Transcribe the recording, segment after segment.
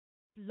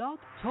Blog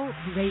Talk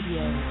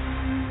Radio.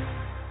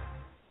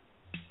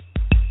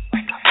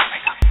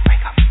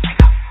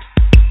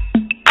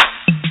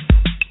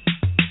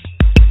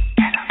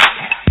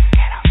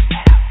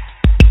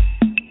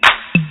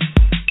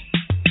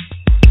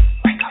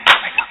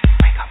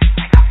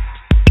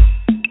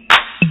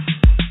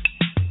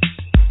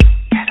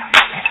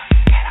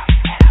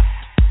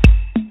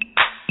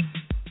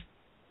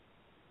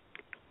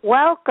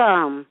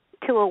 Welcome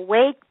to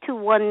Awake to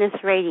Oneness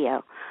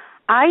Radio.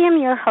 I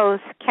am your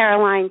host,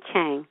 Caroline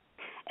Chang,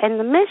 and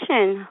the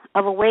mission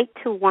of Awake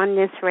to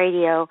Oneness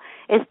Radio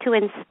is to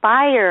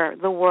inspire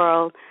the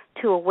world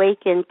to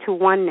awaken to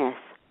oneness.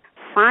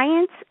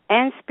 Science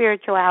and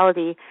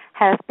spirituality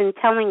have been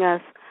telling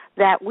us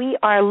that we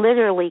are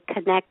literally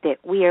connected.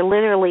 We are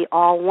literally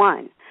all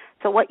one.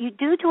 So what you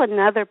do to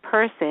another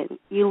person,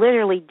 you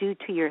literally do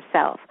to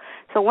yourself.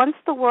 So once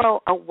the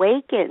world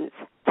awakens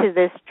to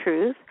this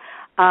truth,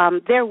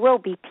 there will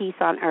be peace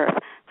on earth.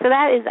 So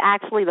that is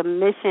actually the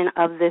mission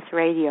of this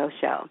radio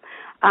show.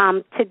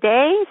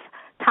 Today's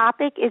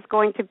topic is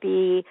going to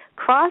be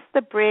Cross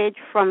the Bridge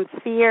from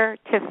Fear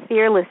to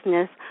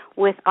Fearlessness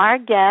with our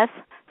guest,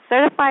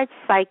 certified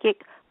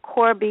psychic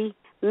Corbie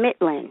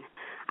Mitleid.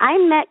 I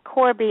met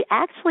Corbie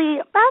actually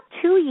about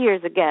 2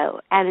 years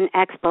ago at an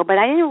expo, but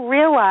I didn't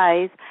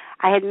realize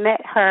I had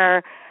met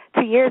her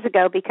 2 years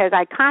ago because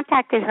I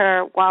contacted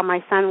her while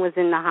my son was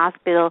in the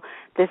hospital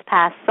this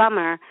past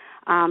summer.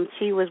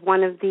 She was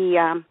one of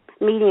the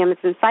mediums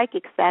and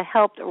psychics that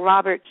helped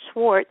Robert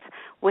Schwartz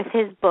with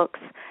his books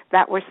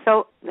that was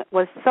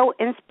so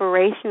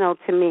inspirational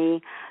to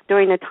me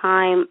during the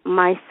time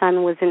my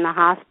son was in the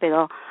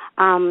hospital.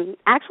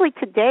 Actually,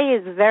 today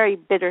is very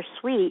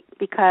bittersweet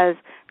because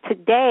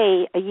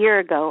today, a year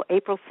ago,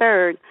 April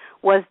 3rd,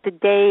 was the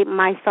day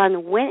my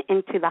son went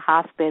into the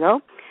hospital.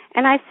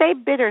 And I say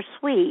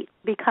bittersweet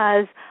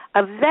because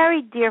a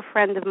very dear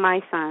friend of my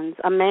son's,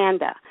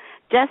 Amanda,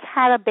 just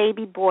had a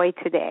baby boy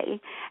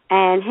today,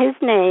 and his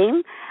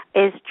name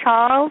is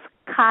Charles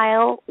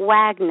Kyle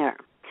Wagner.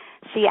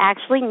 She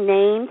actually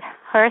named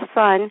her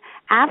son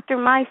after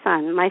my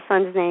son. My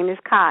son's name is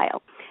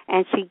Kyle,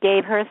 and she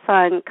gave her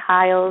son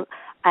Kyle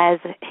as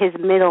his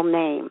middle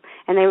name,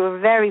 and they were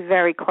very,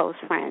 very close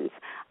friends.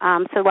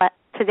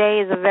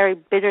 Today is a very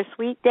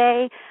bittersweet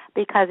day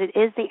because it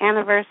is the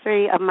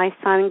anniversary of my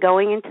son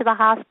going into the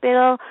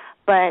hospital,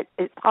 but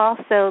it's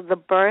also the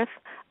birth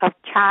of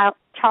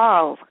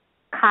Charles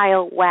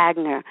Kyle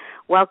Wagner.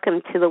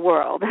 Welcome to the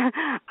world.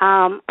 Also,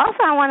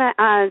 I want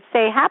to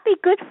say happy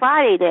Good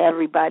Friday to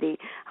everybody.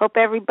 Hope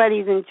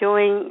everybody's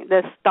enjoying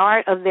the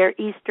start of their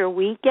Easter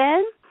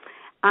weekend.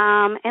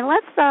 And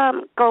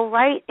let's go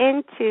right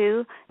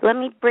into, let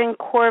me bring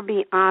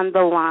Corbie on the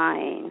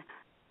line.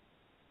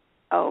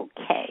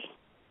 Okay.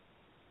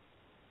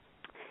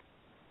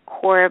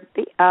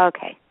 Corbie,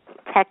 okay.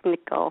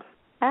 Technical.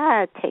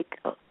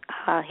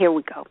 Here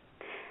we go.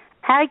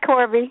 Hi,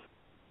 Corbie.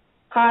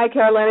 Hi,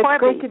 Caroline.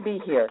 Corbie. It's great to be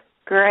here.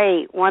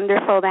 Great.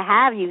 Wonderful to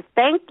have you.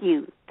 Thank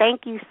you.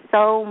 Thank you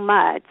so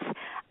much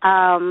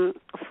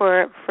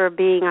for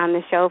being on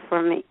the show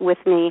with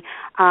me.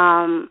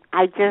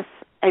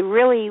 I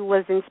really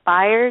was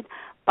inspired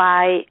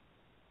by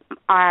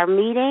our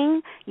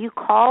meeting. You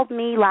called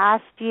me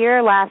last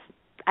year, I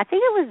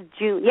think it was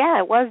June. Yeah,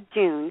 it was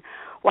June,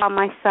 while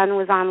my son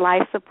was on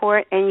life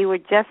support, and you were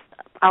just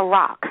a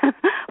rock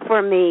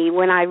for me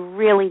when I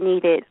really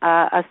needed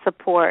a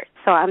support.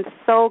 So I'm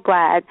so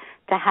glad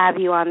to have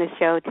you on the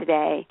show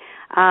today.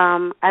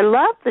 I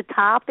love the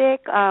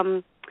topic,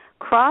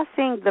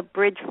 crossing the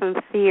bridge from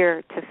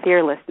fear to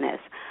fearlessness.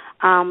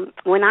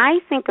 When I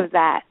think of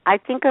that, I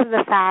think of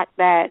the fact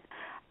that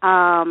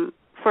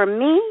for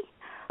me,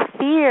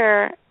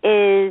 fear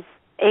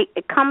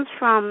it comes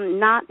from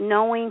not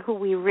knowing who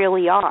we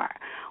really are.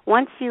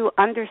 Once you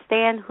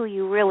understand who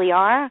you really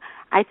are,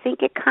 I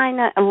think it kind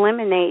of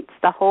eliminates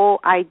the whole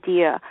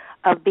idea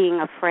of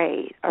being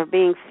afraid or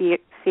being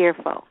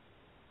fearful.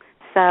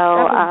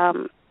 So, that's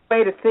a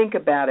way to think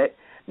about it.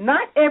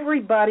 Not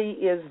everybody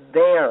is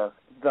there,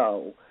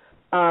 though.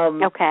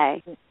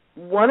 Okay.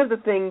 One of the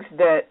things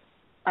that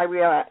I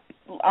realize,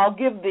 I'll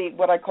give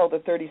what I call the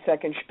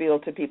 30-second spiel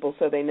to people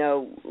so they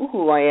know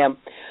who I am.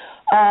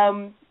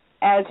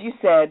 As you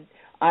said,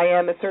 I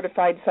am a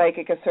certified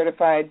psychic, a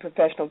certified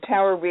professional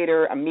tarot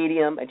reader, a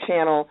medium, a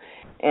channel,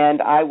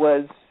 and I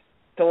was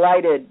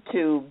delighted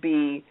to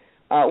be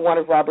one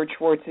of Robert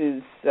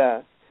Schwartz's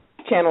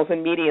channels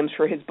and mediums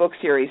for his book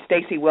series.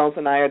 Stacey Wells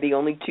and I are the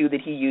only two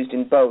that he used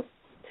in both.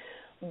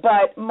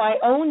 But my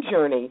own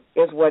journey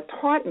is what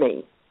taught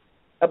me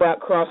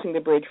about crossing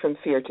the bridge from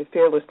fear to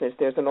fearlessness.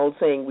 There's an old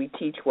saying, we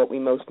teach what we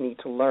most need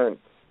to learn.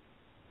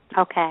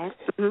 Okay.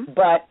 Mm-hmm.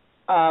 But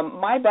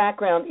my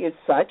background is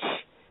such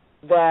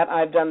that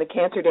I've done the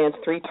cancer dance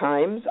 3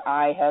 times.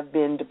 I have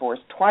been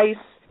divorced twice.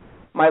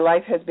 My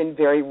life has been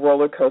very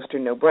roller coaster,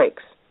 no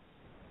breaks.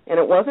 And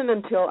it wasn't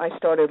until I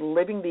started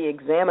living the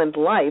examined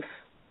life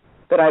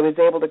that I was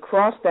able to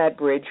cross that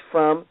bridge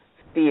from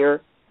fear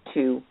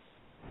to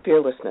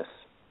fearlessness.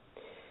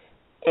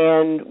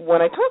 And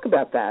when I talk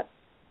about that,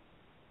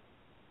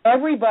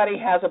 Everybody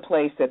has a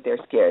place that they're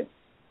scared.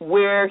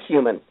 We're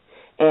human,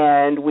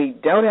 and we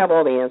don't have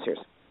all the answers.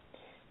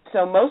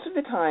 So most of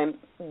the time,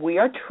 we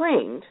are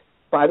trained,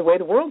 by the way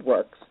the world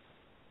works,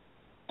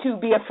 to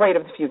be afraid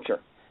of the future,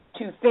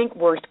 to think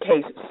worst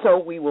case so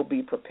we will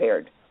be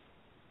prepared.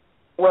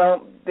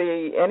 Well,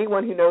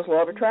 anyone who knows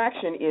law of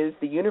attraction is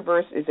the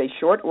universe is a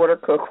short-order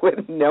cook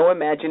with no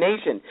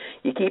imagination.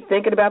 You keep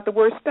thinking about the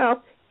worst stuff,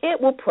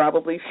 it will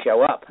probably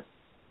show up.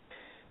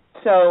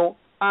 So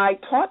I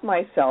taught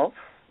myself,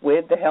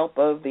 with the help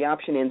of the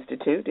Option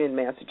Institute in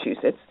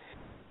Massachusetts,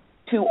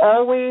 to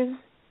always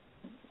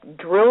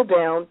drill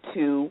down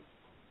to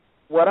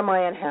what am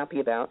I unhappy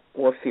about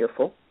or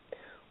fearful?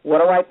 What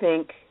do I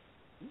think?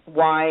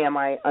 Why am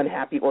I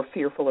unhappy or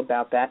fearful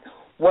about that?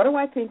 What do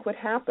I think would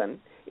happen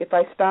if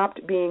I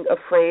stopped being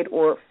afraid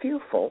or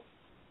fearful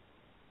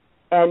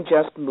and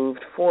just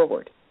moved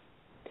forward?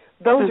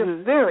 Those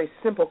are very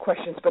simple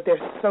questions, but they're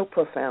so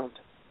profound.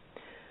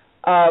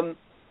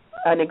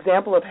 An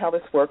example of how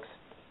this works,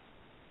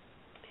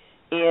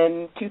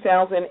 in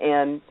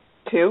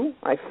 2002,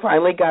 I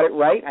finally got it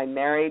right. I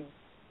married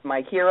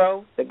my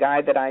hero, the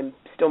guy that I'm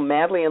still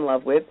madly in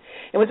love with.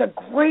 It was a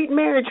great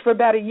marriage for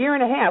about a year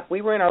and a half.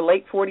 We were in our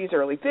late 40s,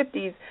 early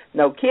 50s,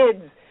 no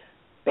kids,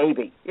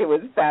 baby. It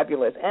was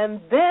fabulous. And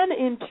then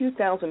in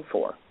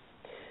 2004,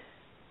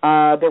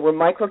 there were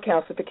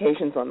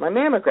microcalcifications on my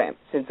mammogram.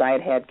 Since I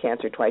had had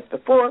cancer twice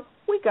before,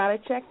 we got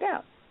it checked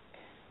out.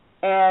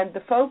 And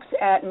the folks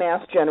at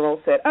Mass General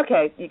said,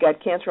 okay, you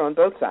got cancer on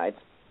both sides.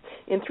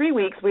 In 3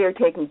 weeks, we are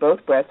taking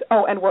both breasts.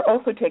 Oh, and we're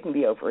also taking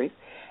the ovaries.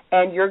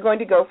 And you're going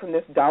to go from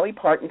this Dolly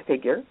Parton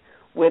figure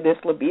with this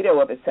libido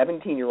of a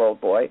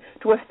 17-year-old boy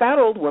to a fat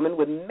old woman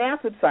with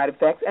massive side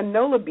effects and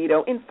no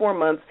libido in 4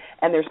 months,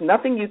 and there's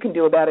nothing you can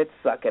do about it.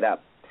 Suck it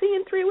up. See you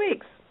in 3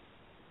 weeks.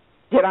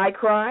 Did I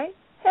cry?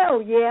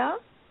 Hell yeah.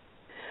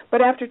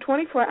 But after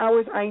 24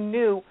 hours, I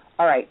knew,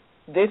 all right,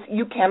 this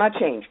you cannot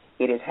change.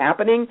 It is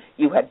happening.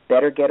 You had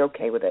better get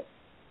okay with it.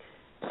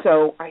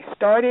 So I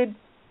started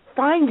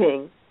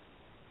finding,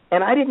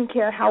 and I didn't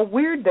care how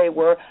weird they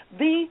were,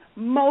 the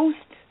most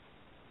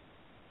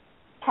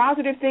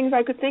positive things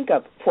I could think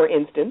of. For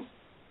instance,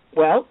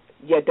 well,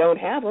 you don't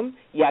have them.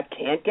 You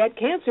can't get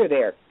cancer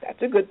there.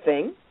 That's a good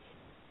thing.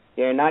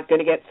 You're not going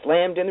to get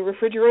slammed in the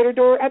refrigerator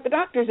door at the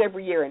doctor's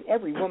every year, and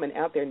every woman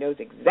out there knows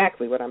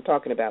exactly what I'm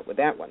talking about with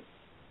that one.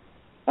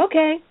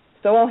 Okay,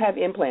 so I'll have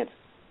implants.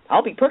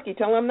 I'll be perky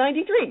till I'm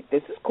 93.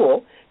 This is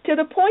cool. To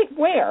the point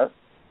where,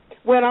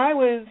 when I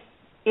was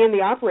in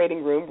the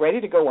operating room ready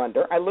to go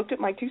under, I looked at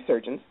my two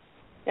surgeons,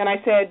 and I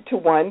said to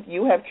one,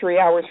 you have 3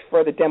 hours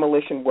for the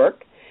demolition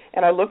work.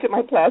 And I looked at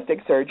my plastic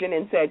surgeon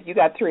and said, you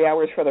got 3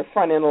 hours for the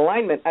front-end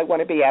alignment. I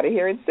want to be out of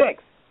here in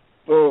 6.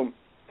 Boom.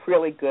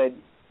 Really good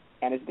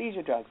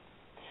anesthesia drugs.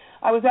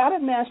 I was out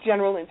of Mass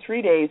General in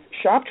 3 days,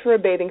 shopped for a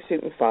bathing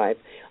suit in 5.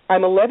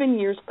 I'm 11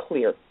 years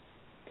clear.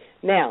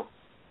 Now,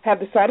 have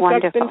the side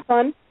effects been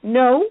fun?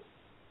 No.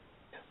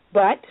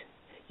 But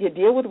you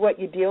deal with what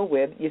you deal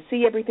with. You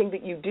see everything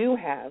that you do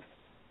have,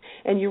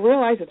 and you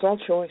realize it's all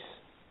choice.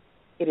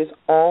 It is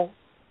all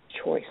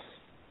choice.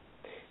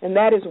 And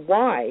that is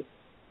why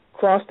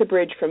Cross the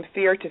Bridge from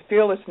Fear to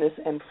Fearlessness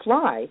and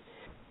Fly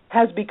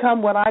has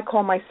become what I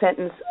call my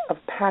sentence of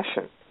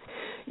passion.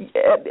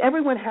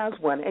 Everyone has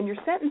one, and your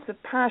sentence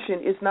of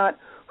passion is not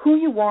who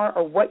you are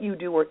or what you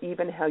do or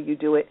even how you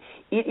do it.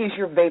 It is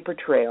your vapor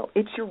trail.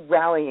 It's your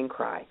rallying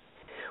cry.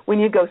 When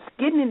you go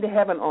skidding into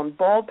heaven on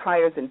bald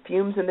tires and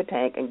fumes in the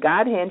tank and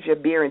God hands you a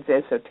beer and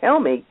says, so tell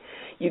me,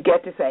 you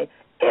get to say,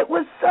 it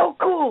was so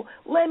cool,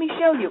 let me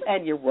show you,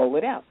 and you roll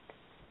it out.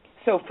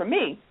 So for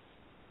me,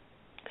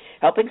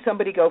 helping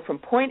somebody go from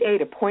point A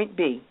to point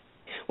B,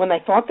 when they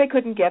thought they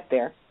couldn't get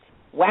there,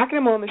 whacking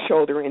them on the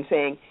shoulder and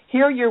saying,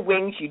 here are your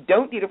wings, you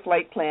don't need a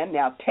flight plan,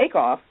 now take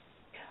off,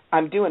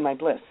 I'm doing my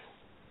bliss.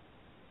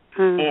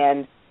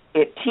 And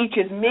it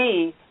teaches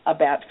me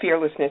about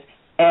fearlessness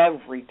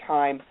every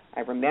time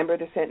I remember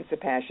the sentence of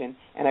passion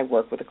and I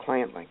work with a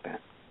client like that.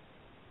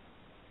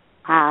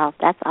 Wow,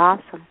 that's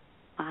awesome.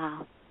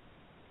 Wow.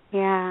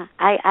 Yeah,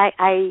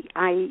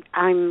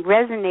 I'm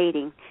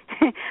resonating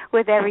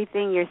with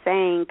everything you're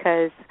saying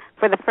because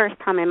for the first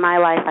time in my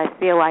life, I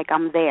feel like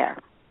I'm there.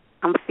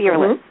 I'm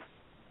fearless.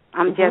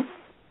 I'm just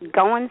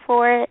going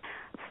for it,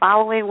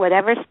 following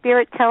whatever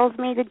spirit tells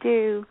me to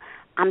do.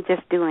 I'm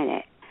just doing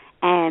it.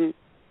 And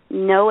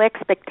no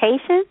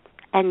expectations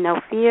and no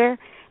fear.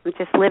 I'm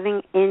just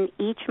living in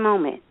each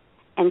moment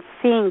and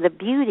seeing the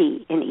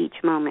beauty in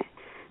each moment.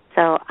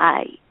 So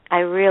I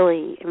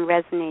really am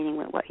resonating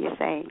with what you're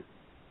saying.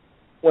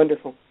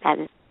 Wonderful.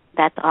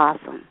 That's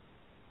awesome.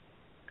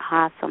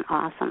 Awesome.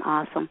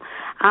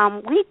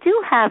 We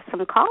do have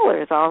some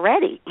callers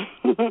already.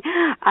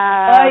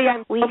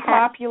 I'm so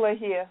popular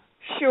here.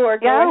 Sure,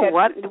 go ahead.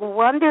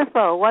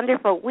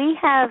 Wonderful. We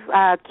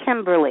have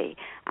Kimberly.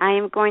 I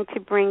am going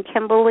to bring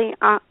Kimberly.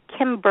 Let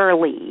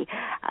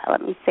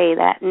me say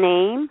that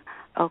name.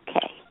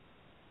 Okay.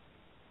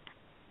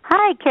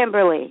 Hi,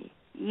 Kimberly.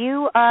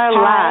 You are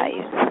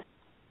live.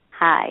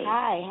 Hi.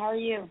 Hi, how are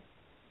you?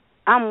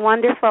 I'm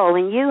wonderful.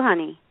 And you,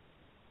 honey?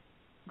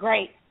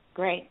 Great.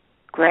 Great.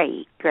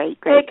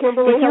 Hey,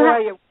 Kimberly, how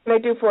are you? What can I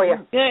do for you?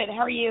 Good.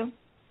 How are you?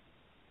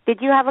 Did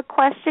you have a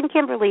question,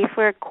 Kimberly,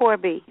 for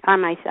Corbie or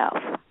myself?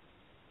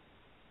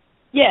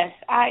 Yes,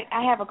 I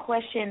have a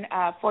question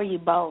for you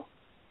both.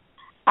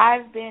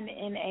 I've been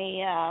in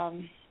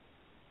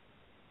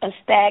a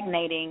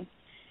stagnating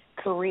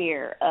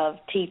career of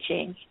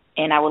teaching,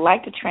 and I would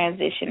like to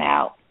transition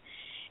out.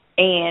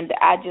 And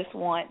I just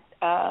want,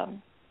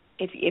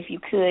 if you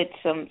could,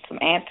 some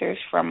answers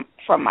from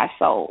my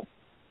soul.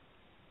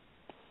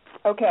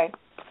 Okay.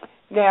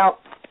 Now,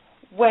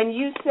 when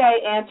you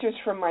say answers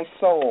from my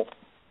soul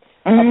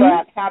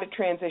about how to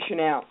transition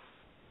out,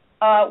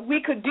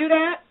 we could do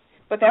that,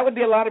 but that would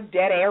be a lot of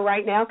dead air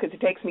right now because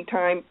it takes me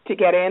time to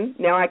get in.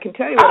 Now, I can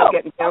tell you what I'm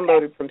getting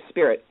downloaded from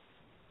Spirit.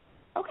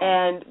 Okay.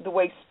 And the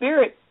way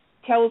Spirit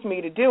tells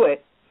me to do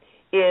it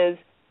is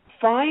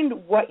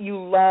find what you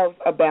love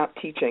about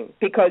teaching,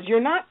 because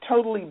you're not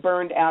totally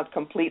burned out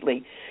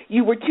completely.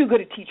 You were too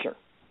good a teacher.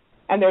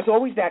 And there's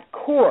always that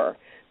core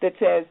that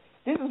says,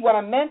 this is what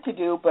I'm meant to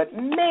do, but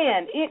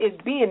man, it is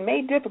being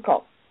made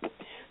difficult.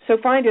 So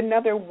find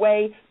another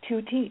way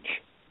to teach,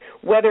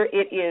 whether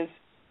it is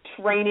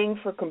training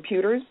for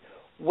computers,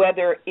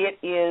 whether it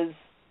is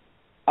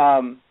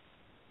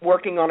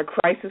working on a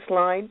crisis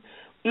line,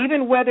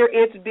 even whether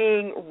it's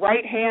being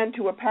right hand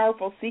to a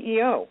powerful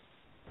CEO.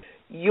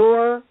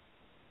 Your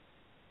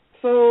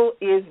soul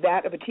is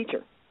that of a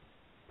teacher,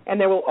 and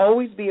there will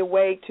always be a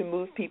way to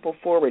move people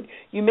forward.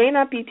 You may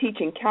not be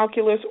teaching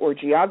calculus or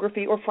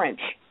geography or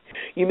French.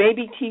 You may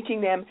be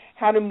teaching them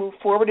how to move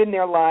forward in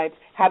their lives,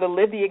 how to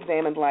live the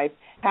examined life,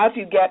 how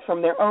to get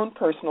from their own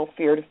personal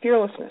fear to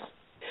fearlessness.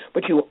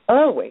 But you will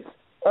always,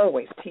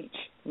 always teach.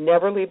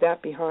 Never leave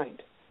that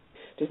behind.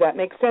 Does that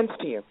make sense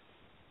to you?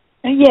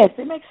 Yes,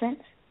 it makes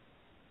sense.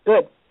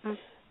 Good.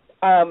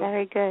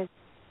 Very good.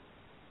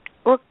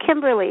 Well,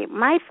 Kimberly,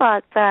 my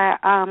thoughts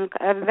are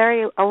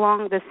very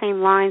along the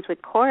same lines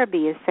with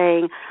Corbie is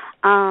saying,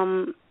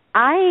 I'm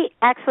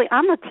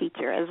a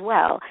teacher as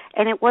well,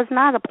 and it was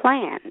not a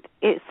plan.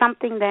 It's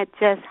something that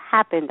just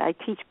happened. I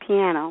teach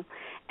piano,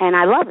 and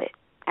I love it,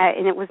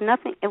 and it was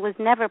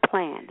never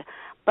planned.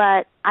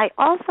 But I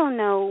also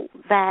know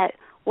that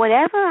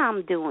whatever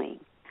I'm doing,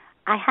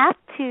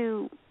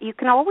 you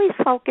can always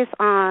focus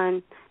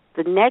on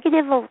the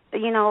negative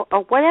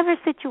of whatever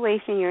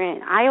situation you're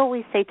in. I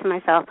always say to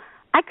myself,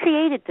 I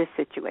created this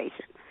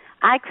situation.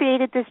 I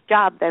created this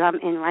job that I'm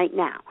in right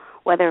now,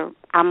 whether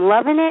I'm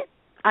loving it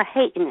or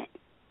hating it.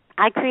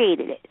 I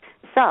created it.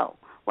 So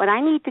what I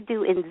need to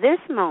do in this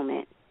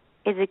moment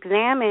is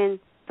examine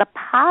the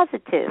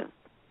positive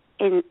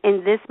in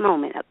this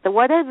moment.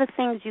 What are the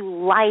things you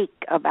like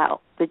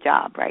about the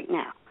job right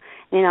now?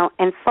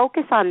 And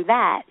focus on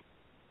that,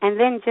 and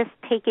then just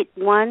take it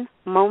one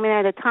moment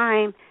at a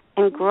time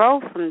and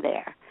grow from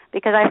there.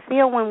 Because I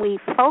feel when we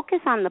focus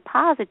on the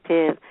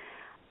positive,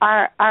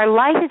 our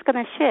life is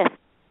going to shift,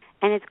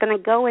 and it's going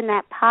to go in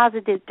that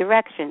positive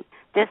direction.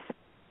 Just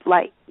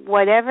like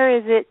whatever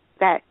is it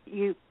that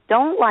you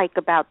don't like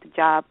about the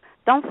job,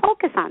 don't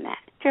focus on that.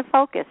 Put your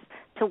focus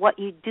to what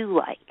you do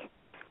like.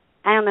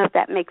 I don't know if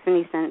that makes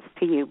any sense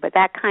to you, but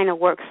that kind of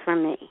works for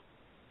me.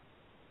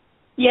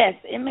 Yes,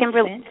 it makes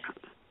sense.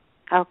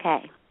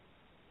 Okay.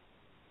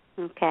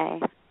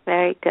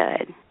 Very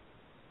good.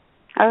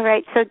 All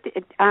right. So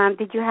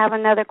did you have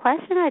another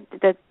question, or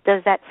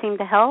does that seem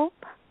to help?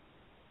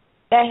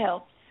 That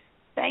helps.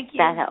 Thank you.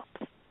 That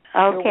helps.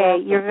 Okay.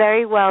 You're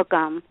very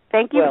welcome.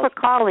 Thank you for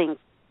calling.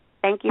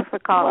 You're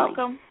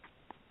welcome.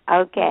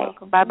 Okay. You're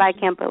welcome. Bye-bye,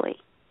 Kimberly.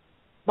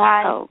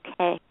 Bye.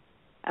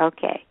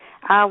 Okay.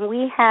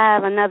 We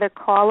have another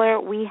caller.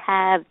 We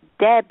have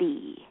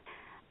Debbie.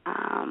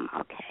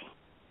 Okay.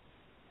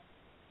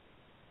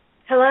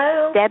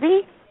 Hello?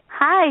 Debbie?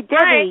 Hi, Debbie.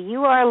 Hi. You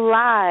are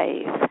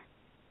live.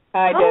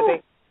 Hi,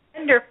 Debbie.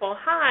 Wonderful.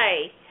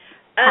 Hi.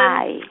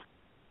 Hi.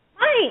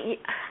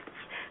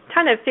 I'm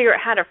trying to figure out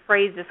how to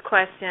phrase this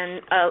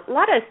question. A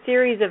lot of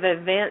series of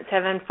events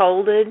have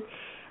unfolded,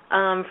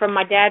 from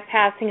my dad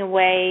passing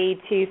away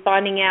to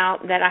finding out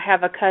that I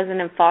have a cousin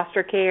in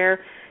foster care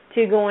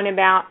to going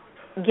about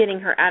getting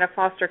her out of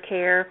foster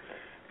care.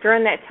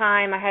 During that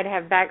time, I had to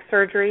have back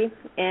surgery,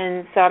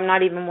 and so I'm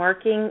not even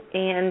working.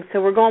 And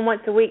so we're going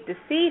once a week to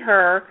see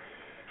her.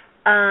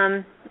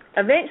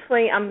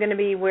 Eventually, I'm going to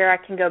be where I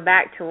can go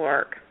back to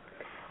work.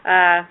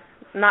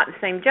 Not the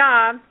same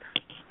job.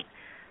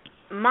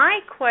 My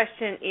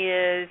question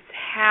is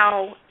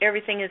how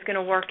everything is going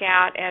to work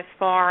out as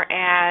far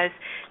as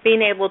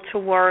being able to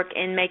work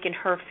and making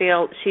her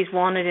feel she's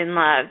wanted and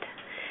loved.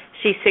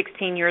 She's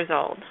 16 years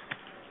old.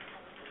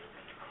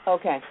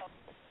 Okay.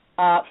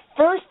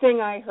 First thing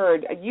I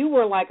heard, you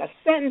were like a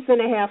sentence and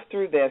a half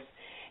through this,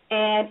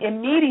 and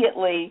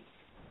immediately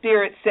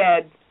Spirit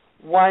said,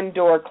 one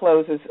door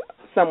closes,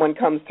 someone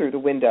comes through the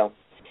window.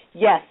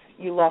 Yes,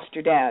 you lost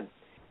your dad,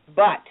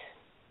 but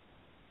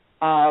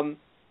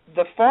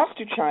the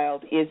foster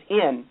child is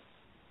in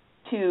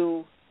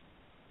to,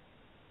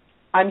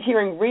 I'm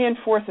hearing,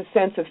 reinforce a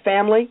sense of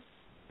family,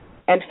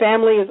 and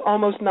family is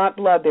almost not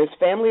blood. There's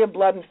family of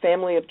blood and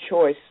family of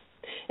choice.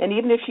 And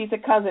even if she's a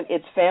cousin,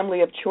 it's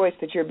family of choice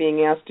that you're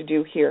being asked to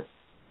do here.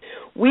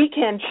 We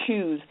can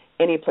choose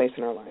any place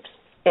in our lives,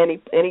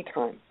 any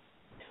time.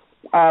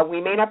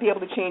 We may not be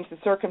able to change the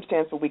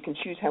circumstance, but we can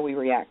choose how we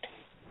react.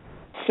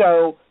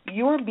 So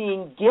you're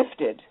being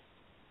gifted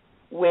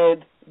with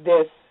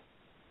this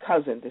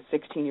cousin, this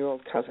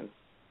 16-year-old cousin.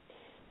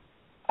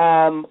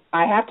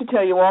 I have to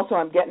tell you also,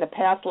 I'm getting a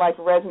past life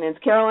resonance.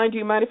 Caroline, do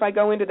you mind if I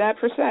go into that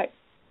for a sec?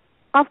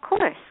 Of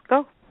course.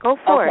 Go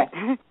for it.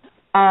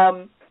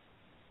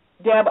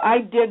 Deb, I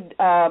did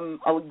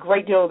a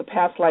great deal of the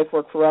past life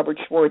work for Robert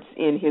Schwartz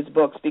in his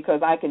books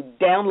because I can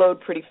download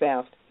pretty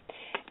fast.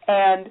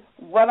 And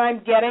what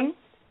I'm getting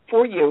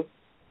for you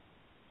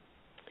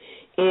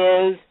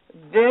is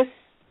this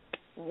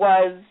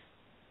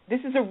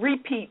is a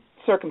repeat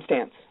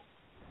circumstance.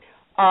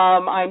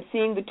 I'm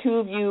seeing the two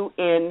of you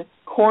in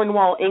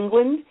Cornwall,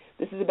 England.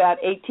 This is about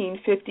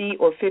 1850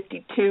 or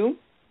 52.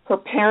 Her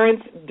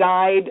parents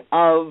died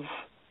of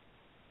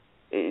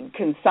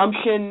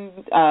consumption.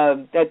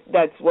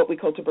 That's what we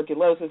call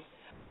tuberculosis.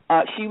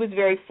 She was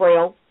very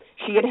frail.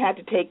 She had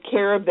to take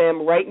care of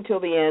them right until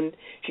the end.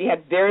 She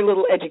had very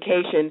little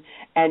education,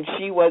 and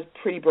she was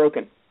pretty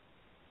broken.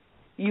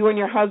 You and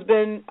your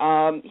husband,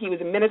 he was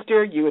a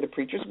minister. You were the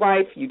preacher's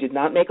wife. You did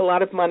not make a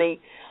lot of money,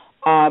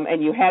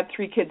 and you had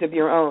 3 kids of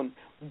your own.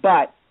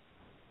 But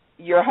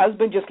your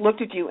husband just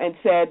looked at you and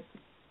said,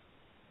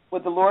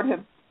 would the Lord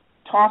have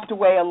tossed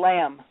away a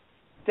lamb,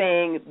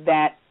 saying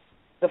that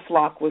the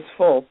flock was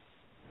full?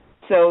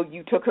 So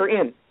you took her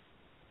in.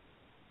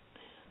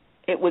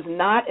 It was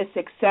not a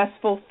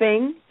successful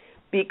thing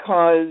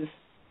because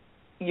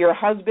your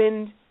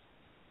husband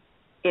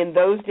in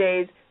those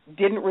days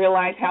didn't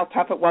realize how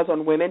tough it was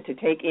on women to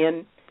take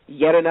in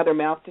yet another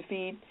mouth to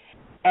feed.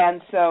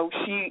 And so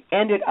she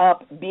ended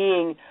up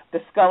being the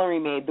scullery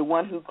maid, the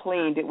one who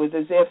cleaned. It was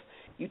as if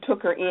you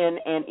took her in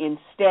and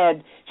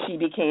instead she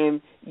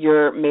became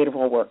your maid of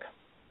all work.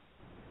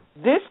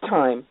 This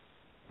time,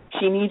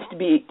 she needs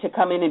to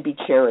come in and be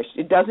cherished.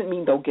 It doesn't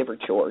mean they'll give her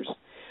chores,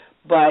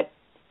 but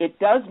it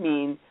does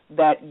mean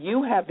that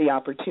you have the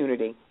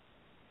opportunity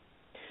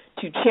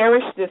to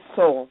cherish this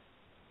soul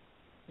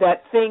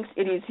that thinks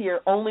it is here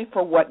only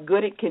for what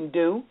good it can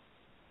do,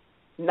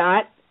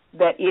 not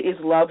that it is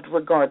loved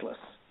regardless.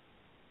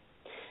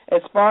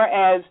 As far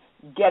as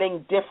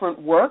getting different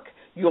work,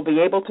 you'll be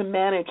able to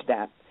manage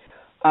that.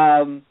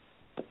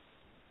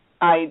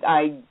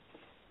 I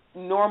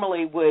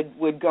normally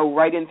would go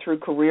right in through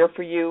career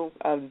for you.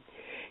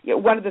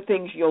 One of the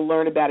things you'll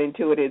learn about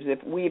intuitives,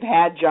 if we've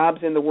had jobs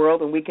in the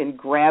world and we can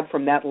grab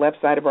from that left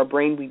side of our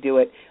brain, we do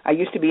it. I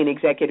used to be an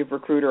executive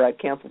recruiter. I'd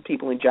counseled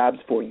people in jobs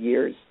for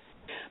years.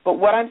 But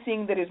what I'm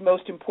seeing that is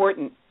most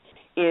important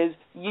is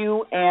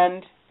you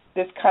and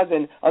this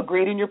cousin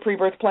agreed in your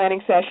pre-birth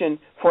planning session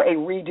for a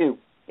redo,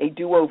 a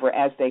do-over,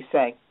 as they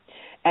say.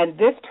 And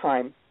this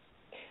time,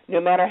 no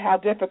matter how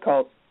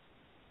difficult,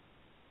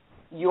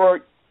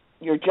 your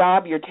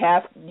job, your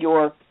task,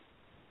 your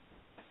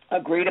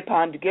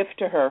agreed-upon gift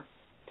to her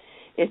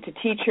is to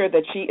teach her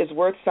that she is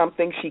worth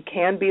something. She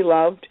can be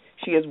loved.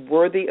 She is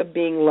worthy of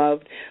being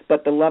loved,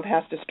 but the love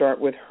has to start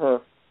with her.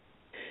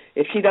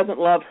 If she doesn't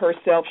love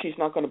herself, she's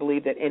not going to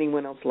believe that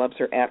anyone else loves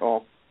her at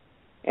all.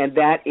 And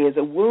that is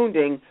a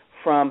wounding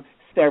from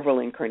several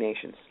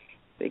incarnations.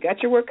 So you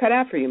got your work cut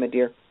out for you, my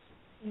dear.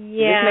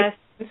 Yes.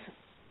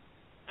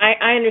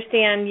 I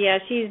understand. Yeah,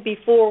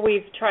 before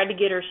we've tried to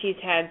get her, she's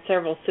had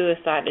several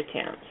suicide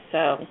attempts.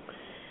 So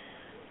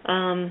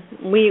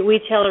we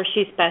tell her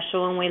she's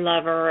special and we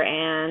love her,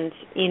 and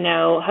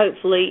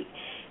hopefully,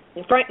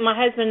 Frank, my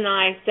husband and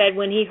I said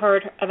when he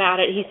heard about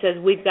it, he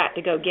says we've got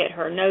to go get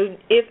her. No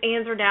ifs,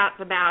 ands, or doubts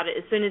about it.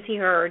 As soon as he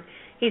heard,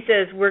 he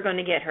says we're going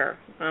to get her.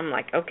 I'm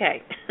like,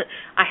 okay.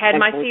 I had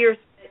my fears.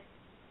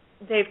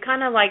 They've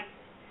kind of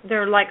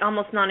they're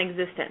almost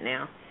non-existent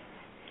now,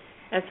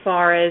 as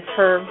far as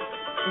her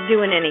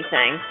doing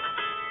anything.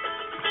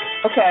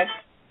 Okay.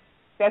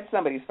 That's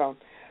somebody's phone.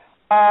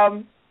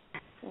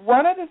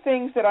 One of the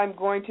things that I'm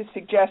going to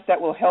suggest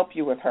that will help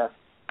you with her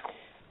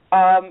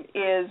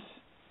is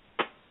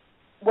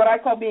what I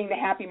call being the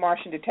happy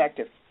Martian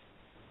detective.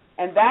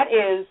 And that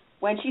is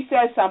when she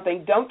says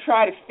something, don't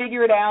try to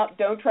figure it out.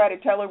 Don't try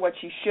to tell her what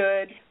she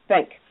should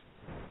think.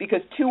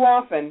 Because too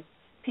often,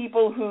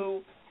 people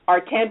who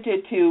are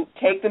tempted to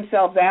take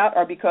themselves out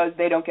are because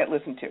they don't get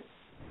listened to.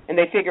 And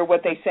they figure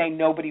what they say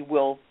nobody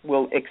will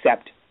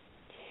accept.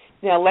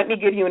 Now, let me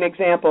give you an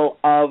example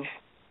of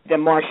the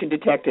Martian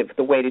detective,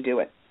 the way to do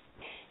it.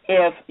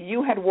 If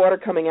you had water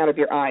coming out of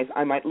your eyes,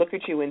 I might look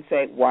at you and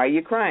say, why are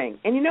you crying?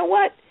 And you know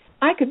what?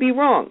 I could be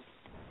wrong.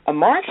 A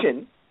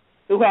Martian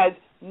who has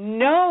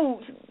no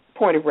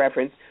point of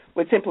reference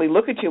would simply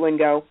look at you and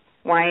go,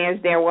 why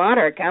is there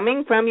water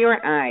coming from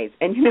your eyes?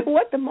 And you know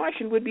what? The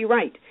Martian would be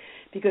right,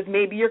 because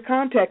maybe your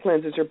contact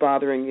lenses are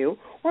bothering you,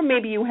 or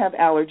maybe you have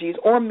allergies,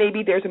 or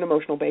maybe there's an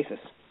emotional basis.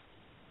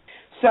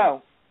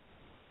 So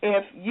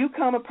if you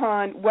come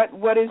upon,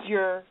 what is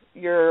your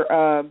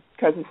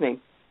cousin's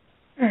name?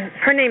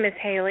 Her name is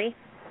Haley.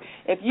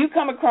 If you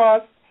come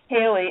across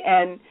Haley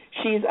and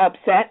she's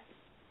upset,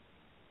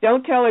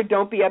 Don't tell her,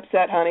 don't be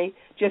upset, honey.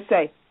 Just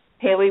say,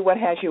 Haley, what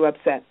has you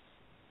upset?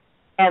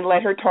 And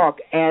let her talk.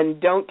 And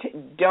don't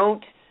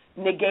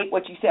negate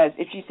what she says.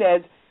 If she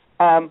says,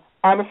 I'm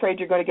afraid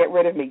you're going to get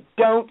rid of me,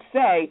 don't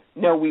say,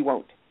 no, we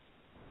won't.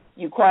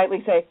 You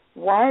quietly say,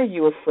 why are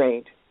you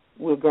afraid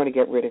we're going to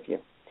get rid of you?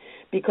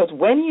 Because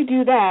when you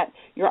do that,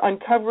 you're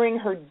uncovering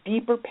her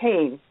deeper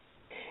pain,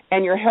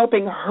 and you're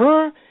helping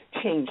her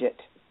change it.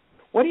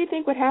 What do you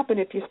think would happen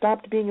if you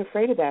stopped being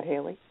afraid of that,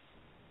 Haley?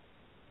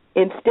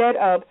 Instead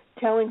of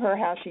telling her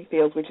how she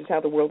feels, which is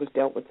how the world has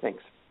dealt with things.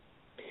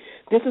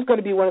 This is going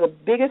to be one of the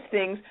biggest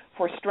things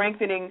for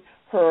strengthening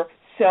her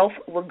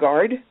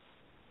self-regard.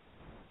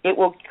 It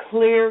will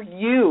clear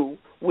you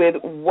with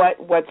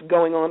what's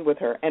going on with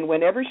her. And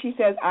whenever she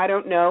says, I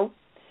don't know,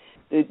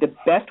 the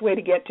best way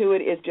to get to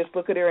it is just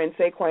look at her and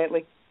say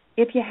quietly,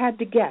 if you had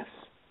to guess.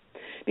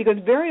 Because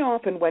very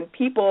often when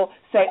people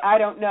say, I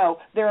don't know,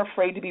 they're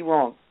afraid to be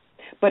wrong.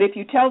 But if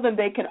you tell them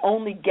they can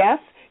only guess,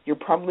 you're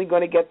probably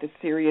going to get the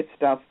serious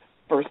stuff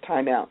first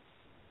time out.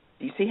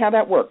 Do you see how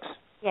that works?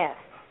 Yes.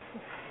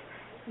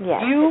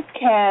 Yes. You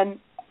can,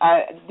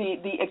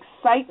 the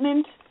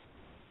excitement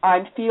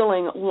I'm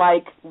feeling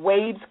like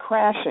waves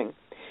crashing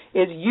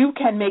is you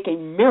can make a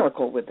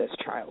miracle with this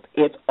child.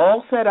 It's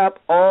all set up.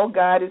 All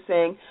God is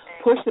saying,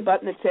 push the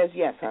button that says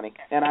yes, honey,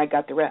 and I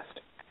got the rest.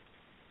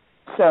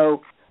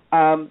 So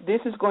this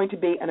is going to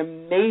be an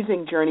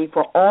amazing journey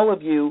for all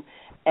of you,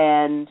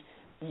 and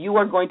you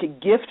are going to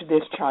gift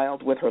this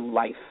child with her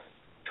life.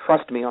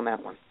 Trust me on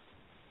that one.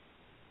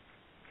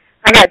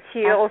 I got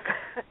chills.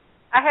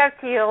 I have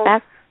chills.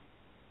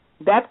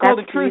 That's called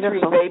a true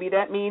beautiful. tree, baby.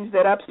 That means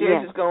that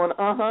upstairs is going,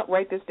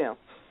 write this down.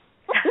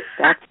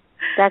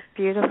 That's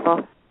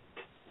beautiful.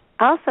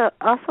 Also,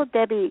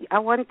 Debbie, I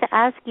wanted to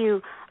ask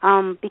you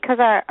because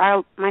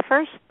my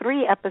first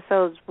 3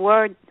 episodes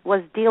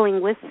was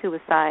dealing with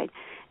suicide,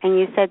 and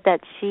you said that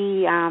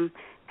she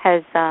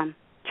has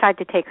tried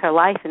to take her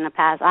life in the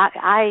past.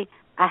 I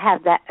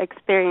have that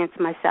experience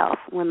myself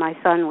when my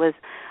son was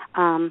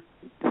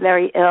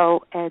very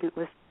ill and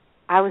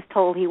I was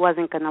told he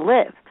wasn't going to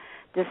live.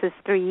 This is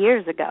 3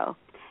 years ago,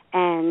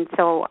 and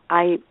so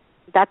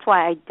that's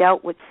why I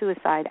dealt with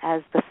suicide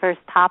as the first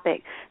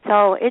topic.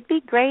 So it'd be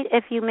great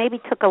if you maybe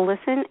took a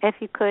listen, if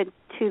you could,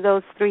 to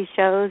those 3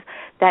 shows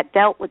that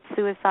dealt with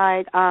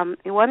suicide.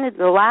 One of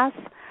the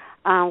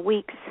last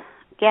week's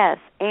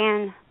guests,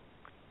 and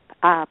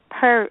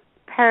per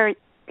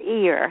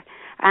ear.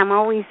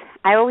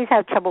 I always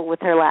have trouble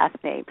with her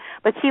last name,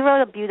 but she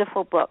wrote a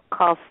beautiful book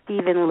called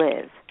Stephen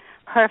Lives.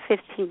 Her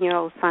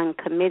 15-year-old son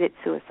committed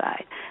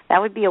suicide. That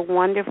would be a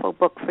wonderful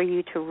book for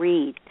you to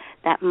read.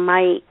 That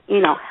might,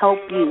 help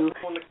you.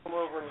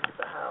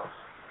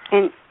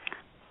 And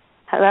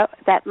hello,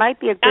 that might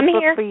be a good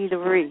book for you to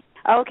read.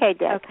 Okay,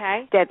 Deb.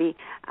 Okay, Debbie.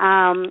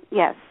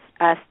 Yes,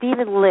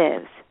 Stephen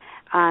Lives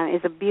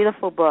is a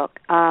beautiful book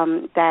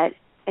and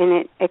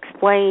it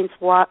explains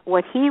what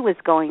he was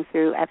going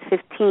through at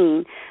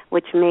 15,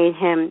 which made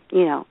him,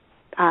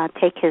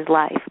 take his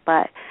life.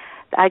 But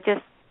I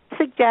just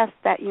suggest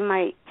that you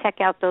might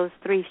check out those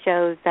 3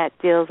 shows that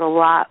deals a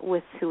lot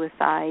with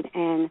suicide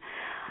and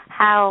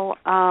how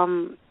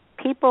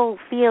people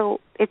feel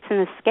it's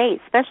an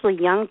escape,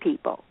 especially young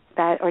people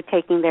that are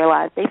taking their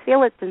lives. They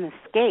feel it's an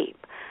escape,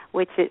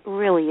 which it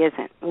really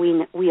isn't.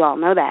 We all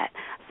know that.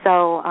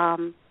 So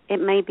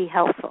it may be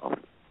helpful.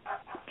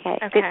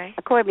 Okay.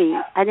 Corbie,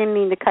 I didn't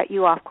mean to cut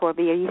you off,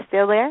 Corbie. Are you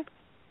still there?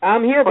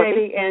 I'm here,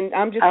 Corbie? baby, and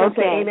I'm just going to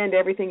say amen to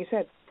everything you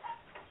said.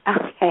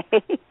 Okay.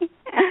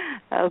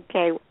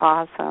 Okay,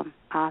 awesome.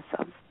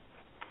 So,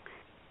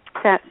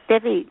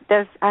 Debbie,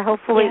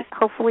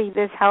 hopefully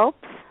this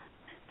helps.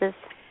 This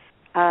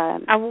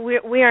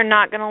we are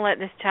not going to let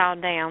this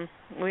child down.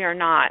 We are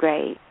not.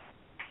 Great.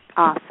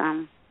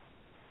 Awesome.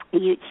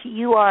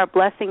 You are a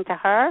blessing to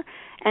her,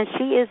 and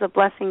she is a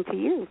blessing to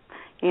you.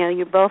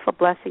 You're both a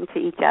blessing to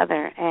each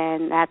other,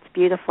 and that's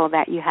beautiful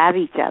that you have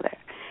each other.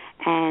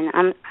 And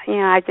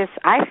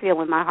I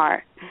feel in my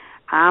heart.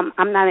 I'm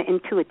not an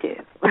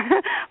intuitive,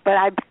 but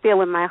I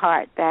feel in my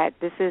heart that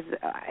this is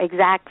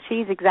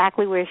she's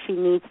exactly where she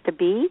needs to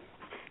be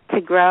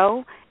to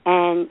grow,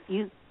 and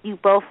you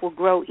both will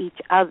grow each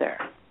other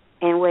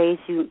in ways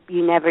you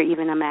never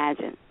even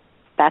imagined.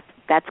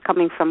 That's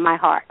coming from my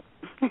heart.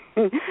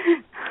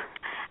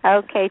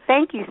 Okay,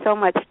 thank you so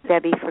much,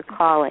 Debbie, for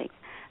calling.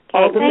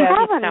 Okay, thank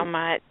you so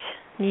much.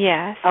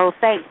 Yes. Oh,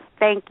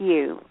 thank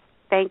you.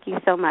 Thank you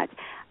so much.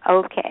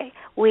 Okay,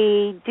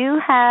 we do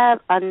have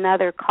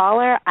another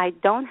caller. I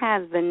don't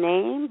have the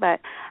name, but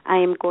I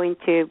am going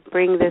to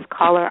bring this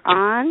caller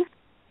on.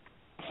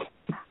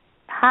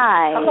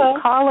 Hi. Hello.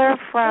 Caller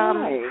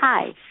from...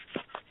 Hi.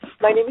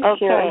 My name is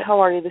Sharon. How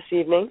are you this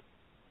evening?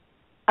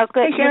 Oh,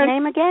 good. Hey, your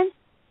name again?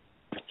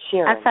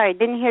 Sharon. I'm sorry,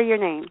 didn't hear your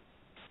name.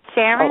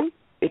 Sharon?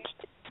 Oh,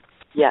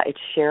 it's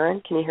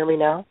Sharon. Can you hear me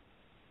now?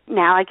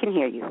 Now I can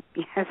hear you.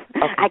 Yes,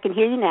 okay. I can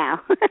hear you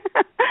now. Okay,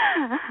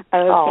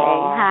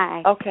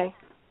 hi. Okay.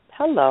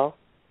 Hello.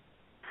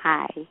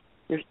 Hi.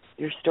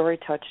 Your story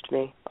touched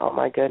me. Oh,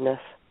 my goodness.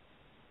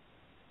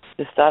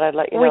 Just thought I'd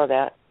let you know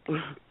that.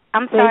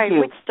 I'm sorry,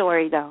 which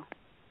story, though?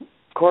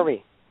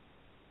 Corbie.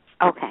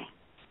 Okay.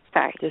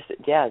 Sorry. Just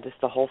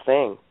the whole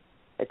thing.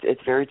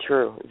 It's very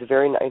true. It's a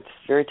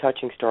very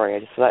touching story. I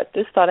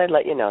just thought I'd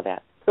let you know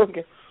that.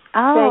 Okay.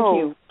 Oh, thank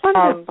you.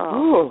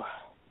 Wonderful.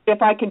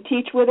 If I can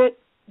teach with it,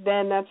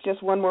 then that's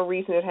just one more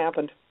reason it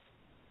happened.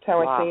 That's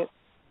how I see it.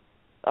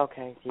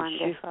 Okay.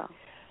 Wonderful.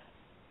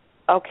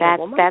 Okay.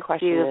 Well, my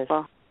question beautiful.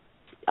 is,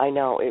 I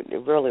know it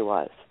really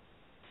was.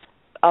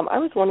 I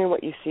was wondering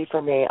what you see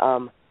for me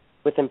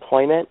with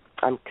employment.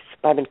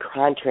 I've been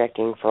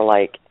contracting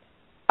for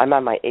I'm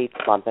on my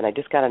 8th month, and I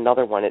just got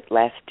another one. It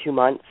lasts 2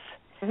 months.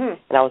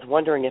 Mm-hmm. And I was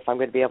wondering if I'm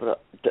going to be able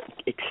to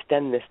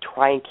extend this,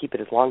 try and keep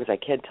it as long as I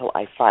can till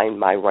I find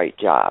my right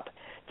job.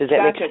 Does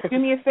that make sense? Do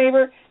me a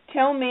favor.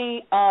 Tell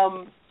me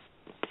a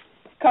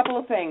couple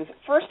of things.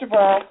 First of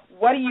all,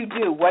 what do you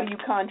do? What are you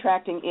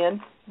contracting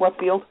in? What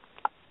field?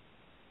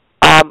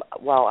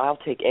 Well, I'll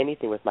take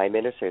anything with my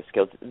administrative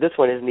skills. This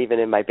one isn't even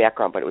in my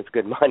background, but it was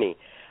good money.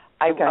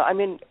 Okay.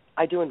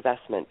 I do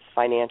investments,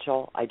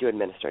 financial. I do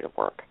administrative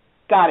work.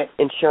 Got it.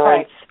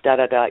 Insurance,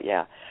 right.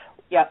 yeah.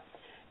 Yep.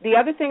 The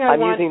other thing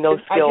I'm using those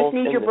skills. I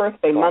just need your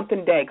birthday, month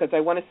and day, because I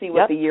want to see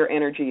what the year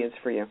energy is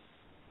for you.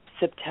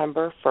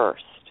 September 1st.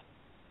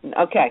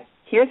 Okay.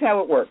 Here's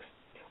how it works.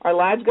 Our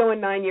lives go in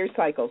 9-year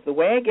cycles. The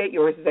way I get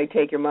yours is I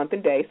take your month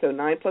and day, so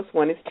 9 plus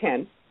 1 is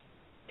 10.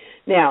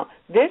 Now,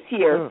 this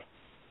year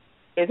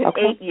is an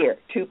 8-year.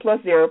 2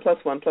 plus 0 plus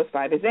 1 plus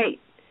 5 is 8.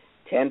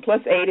 10 plus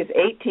 8 is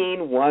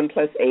 18. 1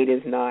 plus 8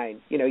 is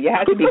 9. You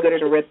have to be good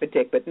at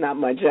arithmetic, but not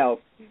much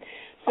else.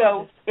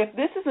 So if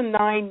this is a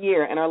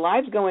 9-year and our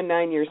lives go in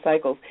 9-year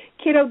cycles,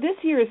 kiddo, this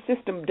year is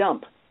system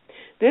dump.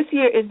 This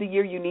year is the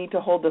year you need to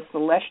hold the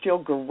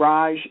celestial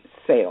garage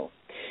sale,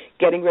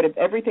 getting rid of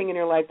everything in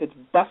your life that's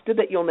busted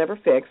that you'll never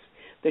fix,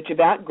 that you've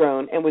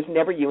outgrown, and was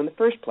never you in the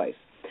first place.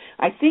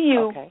 I see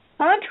you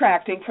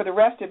contracting for the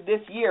rest of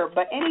this year,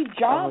 but any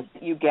job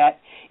that you get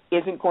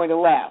isn't going to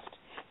last.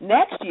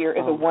 Next year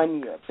is a 1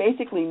 year.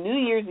 Basically, New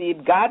Year's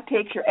Eve, God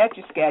takes your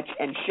Etch-a-Sketch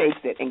and shapes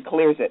it and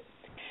clears it.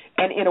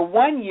 And in a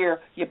 1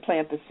 year, you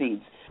plant the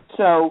seeds.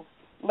 So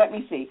let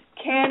me see.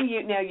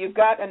 Now you've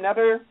got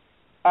another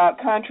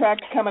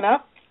contract coming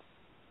up?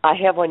 I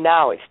have one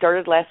now. It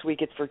started last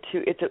week. It's for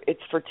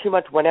 2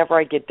 months whenever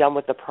I get done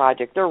with the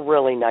project. They're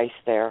really nice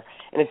there,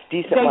 and it's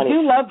decent money. They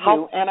do love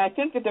you, and I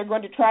think that they're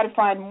going to try to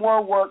find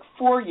more work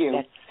for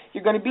you.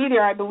 You're going to be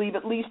there, I believe,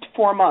 at least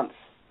 4 months.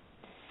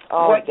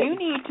 What you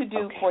need to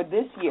do for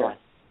this year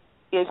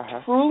is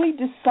truly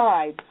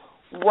decide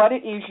what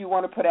it is you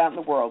want to put out in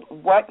the world,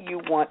 what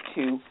you want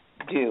to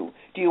do.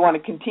 Do you want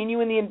to continue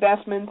in the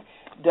investments?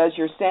 Does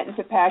your sentence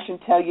of passion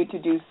tell you to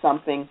do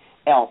something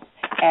else?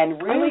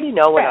 And really, I already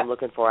know what I'm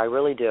looking for. I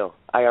really do.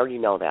 I already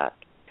know that.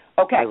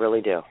 Okay. I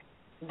really do.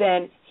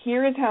 Then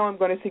here is how I'm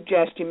going to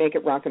suggest you make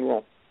it rock and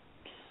roll.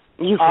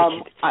 You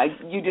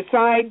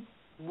decide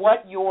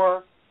what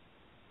your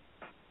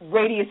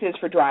radius is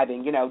for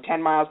driving,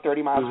 10 miles,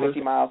 30 miles,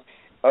 50 miles.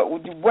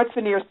 What's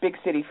the nearest big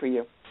city for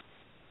you?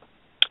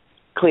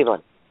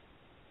 Cleveland.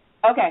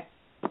 Okay.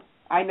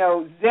 I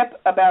know zip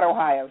about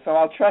Ohio, so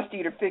I'll trust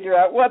you to figure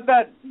out what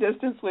that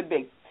distance would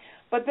be.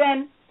 But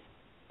then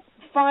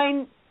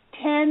find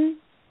 10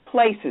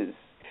 places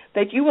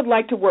that you would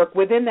like to work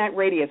within that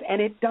radius,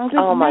 and it doesn't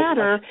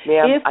matter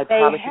if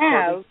they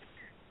have.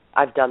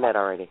 I've done that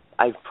already.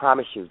 I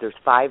promise you. There's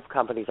 5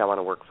 companies I want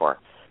to work for.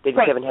 They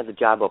just haven't had the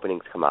job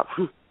openings come up.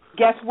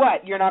 Guess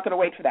what? You're not going to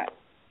wait for that.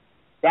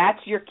 That's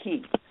your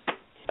key.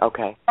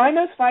 Okay. Find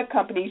those 5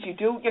 companies. You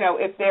do,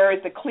 if there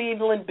is the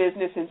Cleveland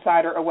Business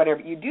Insider or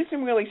whatever, you do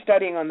some really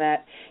studying on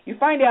that. You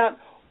find out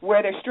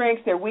where their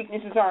strengths, their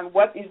weaknesses are, and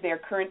what is their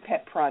current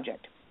pet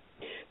project.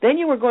 Then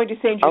you are going to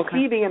send your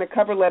CV and a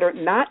cover letter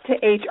not to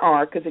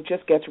HR because it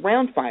just gets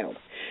round filed.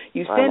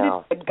 You send it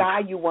to the guy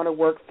you want to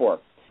work for.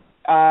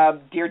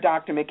 Dear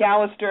Dr.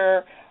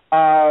 McAllister,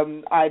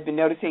 I've been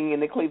noticing in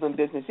the Cleveland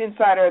Business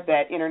Insider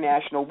that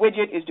International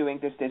Widget is doing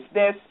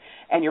this,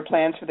 and your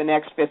plans for the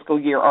next fiscal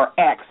year are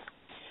X.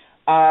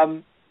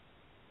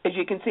 As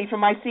you can see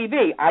from my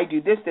CV, I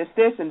do this,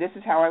 and this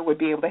is how I would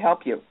be able to help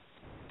you.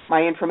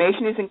 My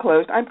information is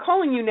enclosed. I'm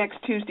calling you next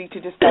Tuesday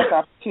to discuss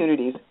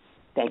opportunities.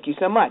 Thank you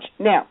so much.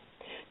 Now,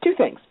 2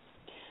 things.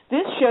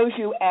 This shows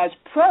you as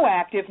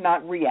proactive,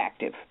 not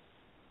reactive,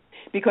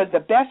 because the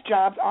best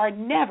jobs are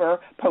never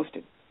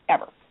posted,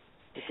 ever.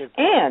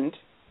 And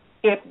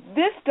if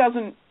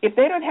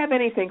they don't have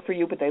anything for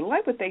you, but they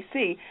like what they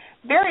see,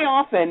 very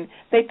often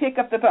they pick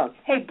up the phone.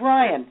 Hey,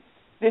 Brian,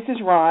 this is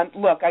Ron.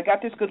 Look, I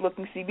got this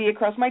good-looking CV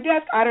across my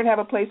desk. I don't have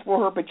a place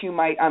for her, but you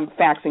might. I'm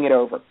faxing it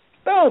over.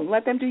 Boom,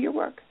 let them do your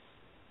work.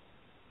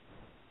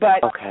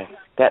 But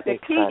the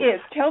key is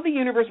tell the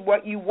universe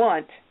what you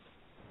want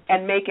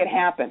and make it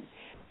happen.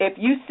 If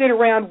you sit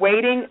around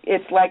waiting,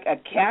 it's like a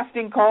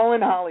casting call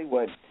in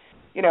Hollywood.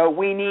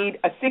 We need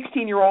a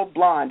 16-year-old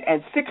blonde,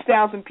 and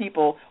 6,000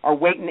 people are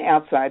waiting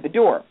outside the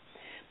door.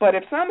 But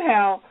if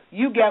somehow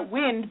you get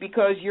wind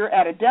because you're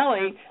at a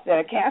deli that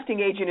a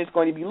casting agent is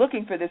going to be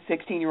looking for this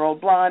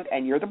 16-year-old blonde,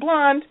 and you're the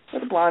blonde, or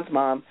the blonde's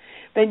mom,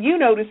 then you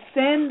know to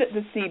send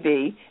the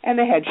CV and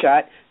the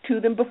headshot to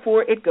them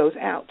before it goes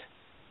out.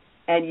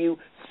 And you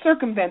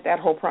circumvent that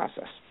whole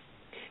process.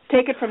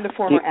 Take it from the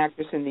former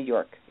actress in New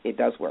York. It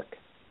does work.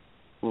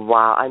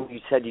 Wow, you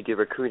said you do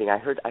recruiting. I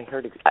listened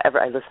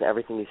to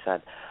everything you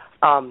said.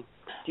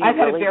 I've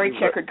had a very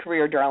checkered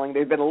career, darling.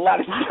 There's been a lot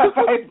of stuff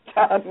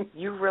I've done.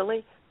 You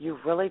really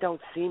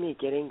don't see me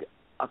getting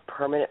a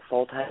permanent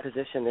full-time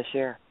position this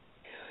year?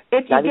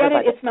 If you get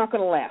it, it's not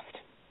going to last,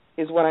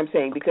 is what I'm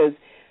saying, because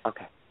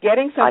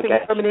getting something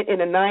permanent in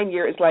a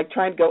 9-year is like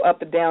trying to go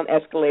up and down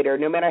escalator.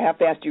 No matter how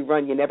fast you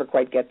run, you never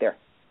quite get there.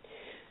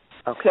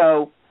 Okay.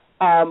 So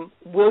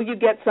will you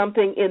get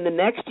something in the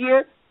next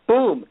year?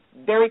 Boom,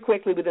 very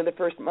quickly within the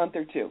first month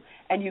or two.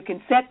 And you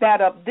can set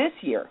that up this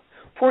year.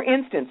 For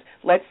instance,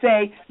 let's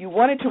say you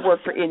wanted to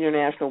work for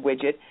International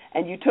Widget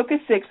and you took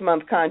a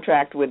 6-month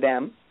contract with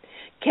them.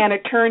 Can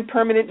it turn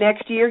permanent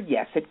next year?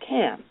 Yes, it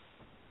can.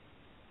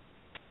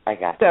 I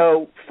got it.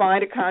 So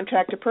find a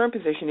contract to perm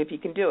position if you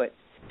can do it.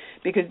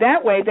 Because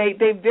that way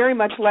they very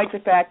much like the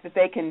fact that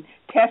they can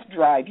test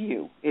drive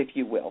you, if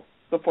you will,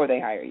 before they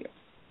hire you.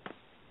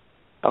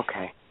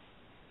 Okay.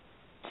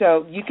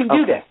 So you can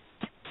do this.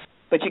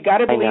 But you got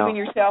to believe in know.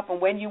 yourself, and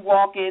when you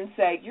walk in,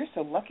 say, "You're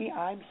so lucky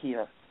I'm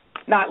here."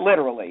 Not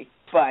literally,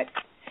 but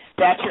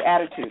that's your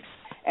attitude.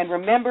 And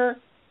remember,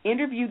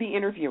 interview the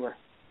interviewer.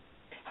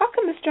 How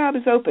come this job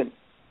is open?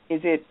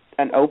 Is it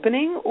an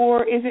opening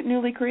or is it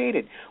newly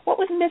created? What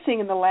was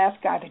missing in the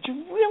last guy that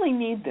you really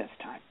need this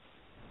time?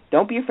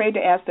 Don't be afraid to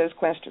ask those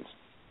questions.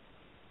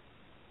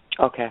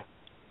 Okay.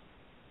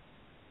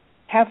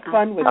 Have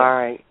fun with it. All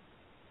right.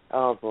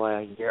 Oh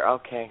boy, you're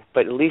okay.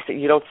 But at least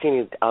you don't see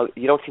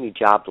any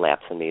job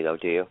lapse in me, though,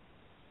 do you?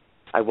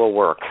 I will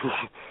work.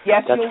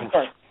 Yes, you'll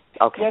work.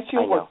 Okay. Yes,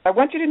 you'll work. I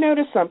want you to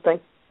notice something.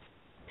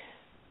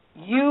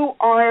 You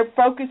are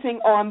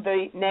focusing on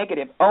the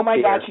negative. Oh my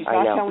God, she's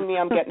not telling me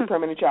I'm getting a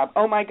permanent job.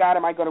 Oh my God,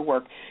 am I going to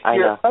work?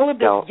 All of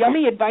this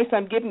yummy advice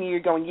I'm giving you, you're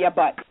going, yeah,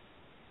 but.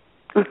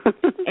 And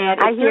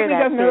it certainly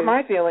doesn't hurt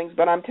my feelings,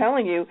 but I'm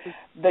telling you,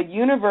 the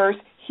universe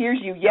hears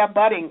you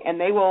butting, and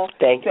they will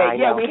say,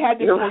 yeah, we had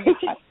this for you.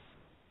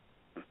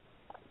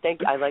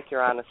 Thank you. I like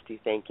your honesty.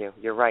 Thank you.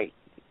 You're right.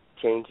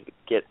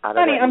 Get out of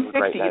Honey, that. I'm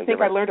 60. You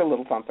think I learned a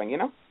little something, you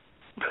know?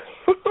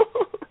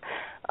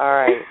 All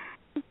right.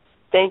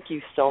 Thank you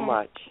so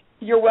much.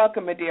 You're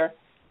welcome, my dear.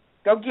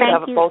 Go get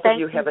it. Both of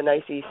you have a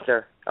nice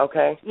Easter,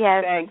 okay?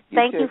 Yes.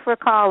 Thank you for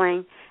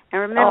calling.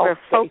 And remember,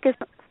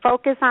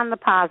 focus on the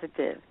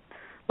positive.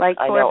 Like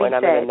Corbie I know, and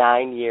I'm said. in a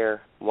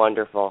 9-year.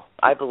 Wonderful.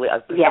 I believe.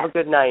 Have a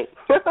good night.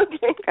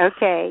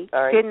 Okay.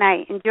 All right. Good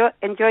night.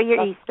 Enjoy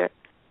your Easter.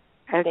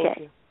 Okay. Thank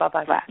you.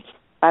 Bye-bye.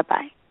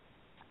 Bye-bye.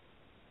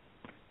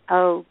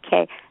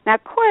 Okay. Now,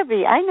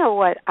 Corbie, I know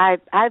what I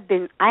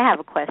have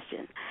a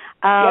question.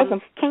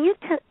 Yes.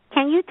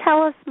 Can you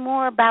tell us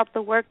more about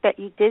the work that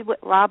you did with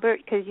Robert?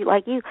 Because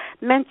you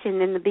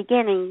mentioned in the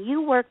beginning,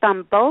 you worked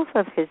on both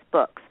of his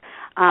books.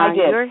 I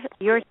did.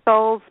 Your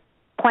Soul's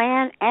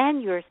Plan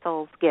and Your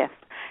Soul's Gift.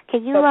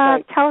 Can you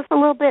tell us a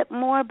little bit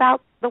more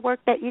about the work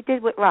that you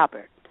did with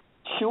Robert?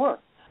 Sure.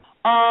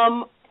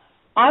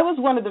 I was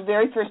one of the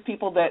very first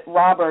people that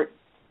Robert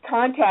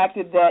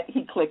contacted that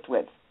he clicked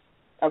with.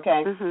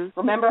 Okay? Mm-hmm.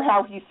 Remember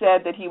how he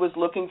said that he was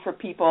looking for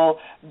people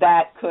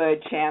that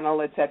could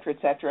channel, et cetera,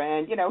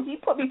 and, he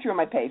put me through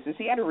my paces.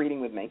 He had a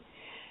reading with me.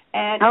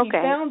 And he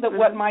found that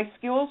what my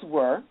skills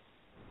were,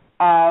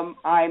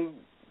 I'm,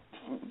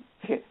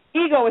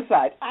 ego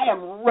aside, I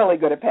am really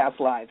good at past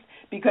lives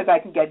because I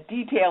can get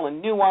detail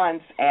and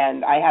nuance,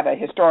 and I have a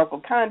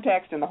historical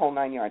context and the whole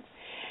 9 yards.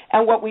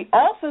 And what we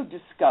also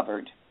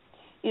discovered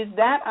is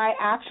that I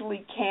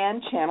actually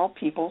can channel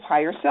people's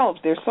higher selves,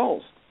 their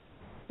souls.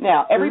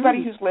 Now,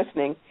 everybody who's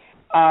listening,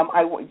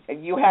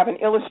 you have an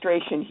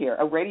illustration here,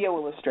 a radio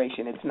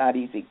illustration. It's not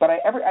easy. But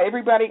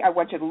everybody, I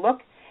want you to look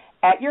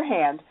at your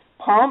hand,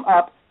 palm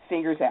up,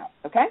 fingers out,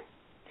 okay?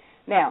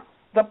 Now,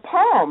 the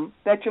palm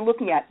that you're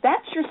looking at,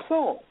 that's your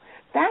soul.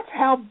 That's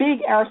how big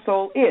our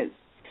soul is.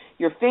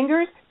 Your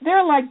fingers,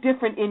 they're like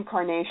different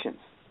incarnations.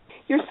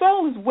 Your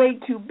soul is way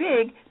too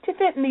big to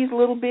fit in these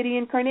little bitty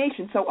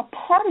incarnations. So a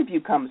part of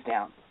you comes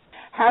down,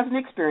 has an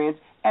experience,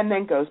 and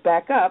then goes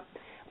back up.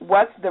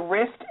 What's the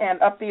wrist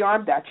and up the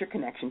arm? That's your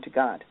connection to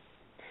God.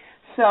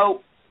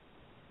 So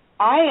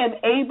I am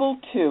able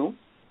to,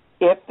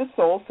 if the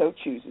soul so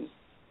chooses,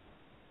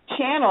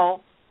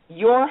 channel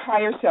your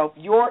higher self,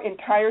 your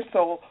entire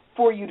soul,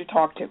 for you to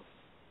talk to.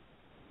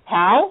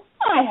 How?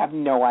 I have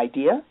no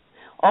idea.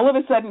 All of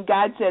a sudden,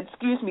 God said,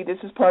 excuse me, this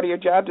is part of your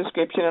job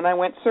description, and I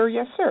went, sir,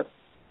 yes, sir.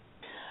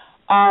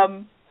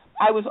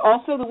 I was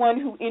also the one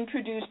who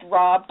introduced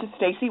Rob to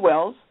Stacey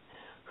Wells,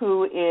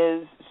 who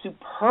is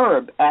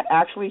superb at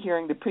actually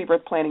hearing the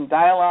pre-birth planning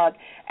dialogue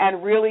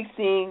and really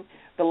seeing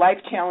the life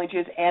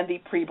challenges and the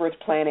pre-birth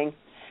planning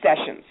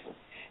sessions.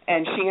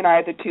 And she and I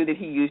are the two that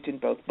he used in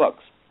both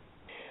books.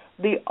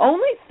 The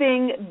only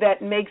thing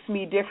that makes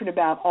me different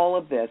about all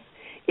of this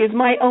is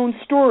my own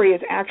story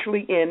is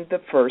actually in the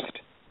first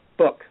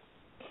book.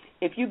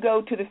 If you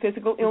go to the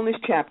physical illness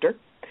chapter,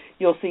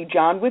 you'll see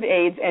John with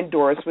AIDS and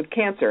Doris with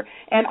cancer.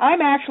 And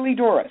I'm actually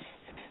Doris.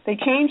 They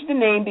changed the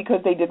name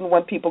because they didn't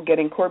want people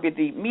getting Corbie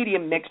the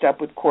medium mixed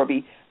up with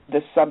Corbie the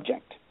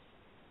subject.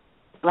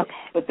 Okay.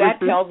 But that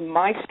tells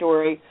my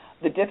story,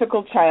 the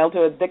difficult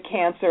childhood, the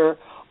cancer,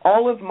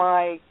 all of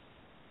my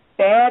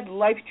bad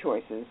life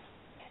choices,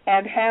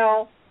 and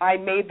how I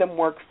made them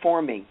work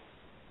for me.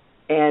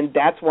 And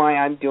that's why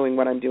I'm doing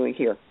what I'm doing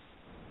here.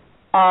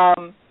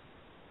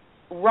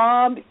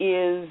 Rob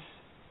is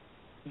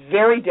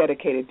very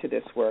dedicated to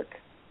this work.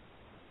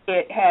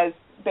 It has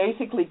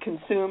basically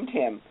consumed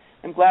him.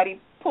 I'm glad he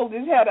pulled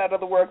his head out of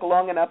the work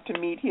long enough to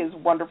meet his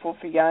wonderful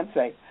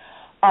fiancée.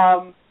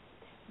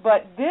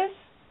 But this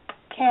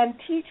can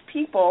teach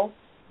people,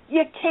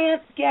 you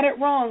can't get it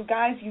wrong,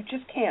 guys. You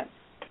just can't.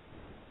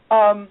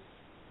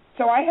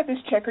 So I had this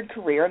checkered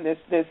career and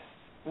this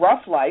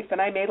rough life,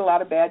 and I made a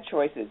lot of bad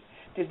choices.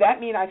 Does that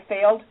mean I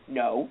failed?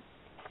 No.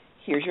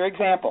 Here's your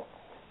example.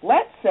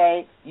 Let's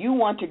say you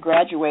want to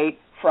graduate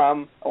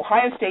from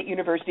Ohio State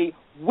University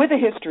with a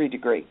history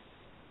degree.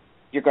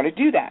 You're going to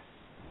do that.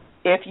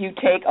 If you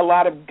take a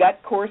lot of gut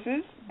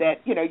courses that,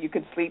 you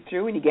could sleep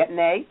through and you get an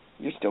A,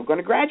 you're still going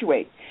to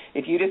graduate.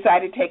 If you decide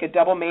to take a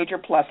double major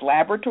plus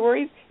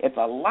laboratories, it's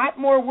a lot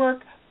more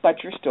work,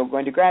 but you're still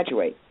going to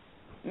graduate.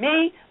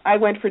 Me, I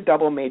went for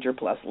double major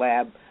plus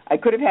lab. I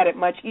could have had it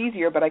much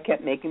easier, but I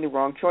kept making the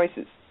wrong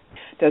choices.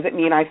 Does it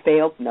mean I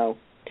failed? No.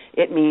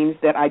 It means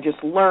that I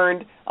just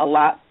learned a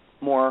lot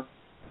more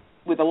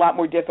with a lot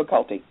more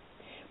difficulty.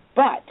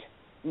 But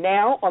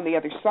now, on the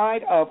other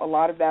side of a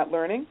lot of that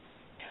learning,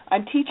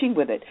 I'm teaching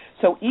with it.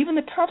 So even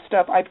the tough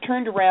stuff, I've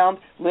turned around,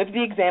 lived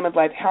the examined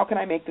life. How can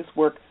I make this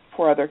work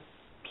for other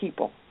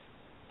people?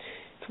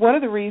 It's one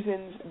of the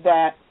reasons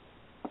that,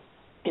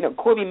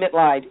 Corbie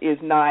Mitleid is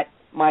not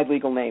my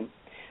legal name.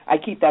 I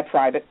keep that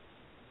private.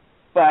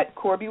 But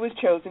Corbie was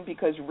chosen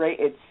because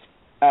it's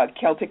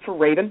Celtic for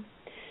raven,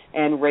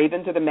 and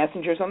ravens are the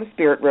messengers on the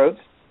spirit roads.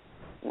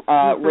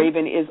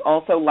 Raven is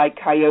also like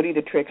coyote,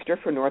 the trickster,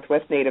 for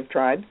Northwest Native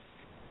tribes.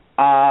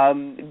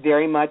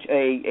 Very much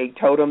a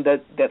totem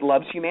that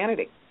loves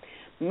humanity.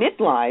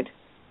 Mitleid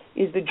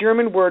is the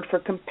German word for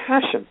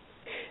compassion,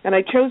 and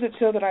I chose it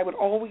so that I would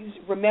always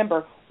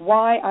remember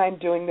why I'm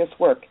doing this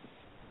work.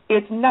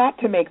 It's not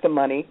to make the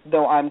money,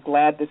 though I'm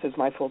glad this is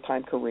my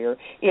full-time career.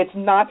 It's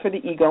not for the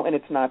ego, and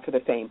it's not for the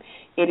fame.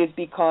 It is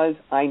because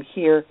I'm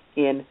here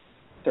in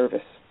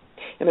service.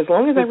 And as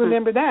long as I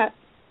remember that,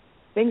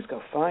 things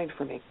go fine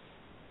for me.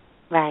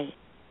 Right.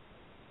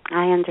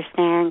 I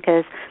understand,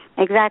 because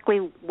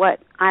exactly what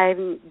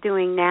I'm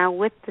doing now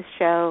with the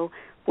show,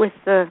 with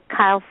the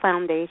Kyle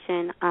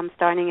Foundation,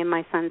 starting in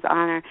my son's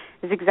honor,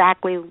 is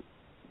exactly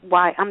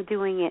why I'm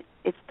doing it.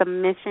 It's the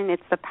mission,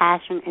 it's the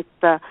passion, it's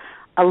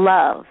a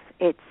love.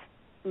 It's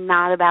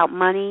not about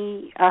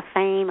money,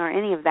 fame, or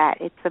any of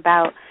that. It's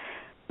about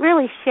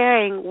really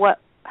sharing what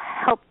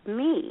helped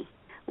me,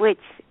 which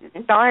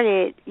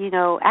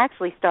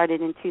actually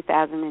started in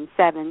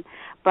 2007.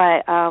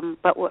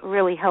 But what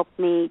really helped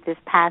me this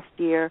past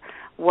year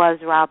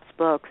was Rob's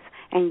books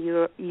and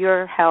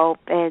your help.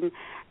 And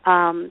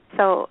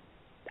so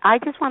I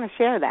just want to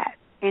share that.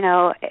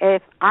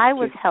 If I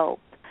was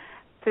helped,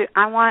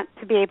 I want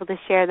to be able to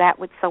share that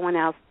with someone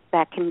else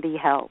that can be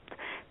helped.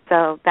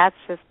 So that's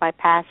just my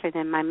passion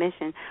and my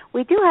mission.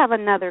 We do have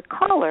another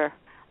caller.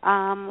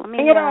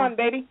 Bring it on,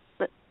 baby.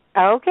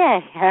 Okay,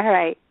 all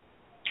right.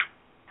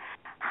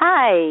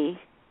 Hi,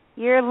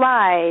 you're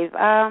live.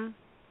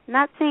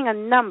 Not seeing a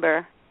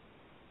number.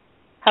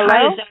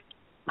 Hello?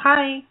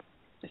 Hi.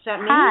 Is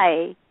that me?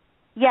 Hi.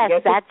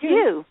 Yes, that's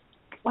you.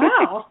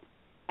 Wow.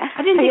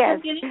 I didn't think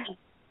I'd get in.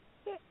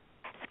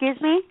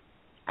 Excuse me?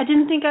 I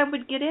didn't think I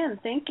would get in.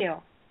 Thank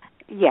you.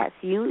 Yes,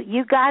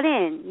 you got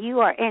in.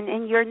 You are in.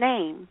 And your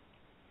name?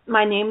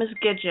 My name is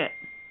Gidget.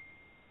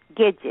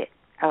 Gidget.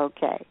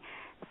 Okay.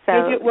 So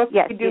Gidget, what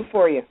can we do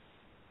for you?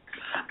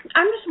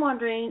 I'm just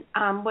wondering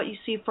what you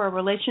see for a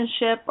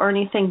relationship or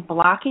anything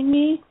blocking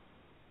me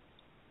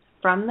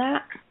from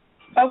that.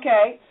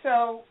 Okay,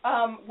 so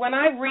when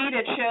I read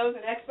at shows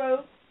and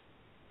expos,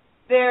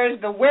 there's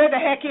the where the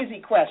heck is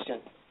he question.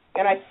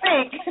 And I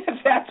think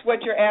that's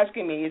what you're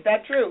asking me. Is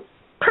that true?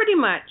 Pretty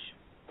much.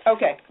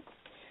 Okay.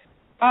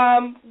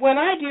 When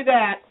I do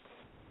that,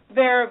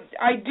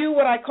 I do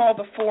what I call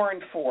the 4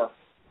 and 4.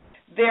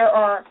 There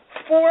are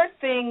 4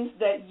 things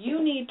that you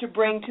need to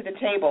bring to the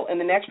table in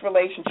the next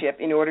relationship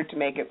in order to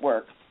make it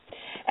work.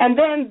 And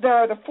then there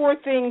are the 4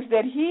 things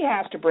that he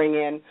has to bring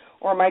in,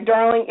 or, my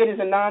darling, it is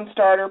a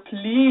non-starter.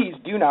 Please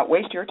do not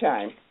waste your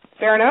time.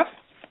 Fair enough?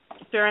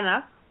 Fair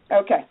enough.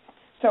 Okay.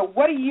 So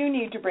what do you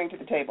need to bring to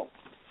the table?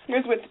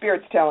 Here's what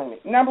Spirit's telling me.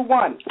 Number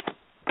 1,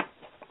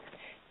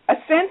 a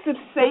sense of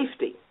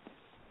safety.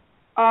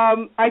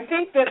 I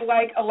think that,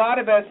 like a lot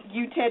of us,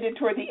 you tended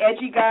toward the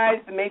edgy guys,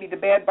 maybe the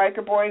bad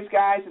biker boys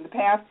guys in the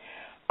past.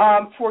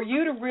 For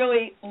you to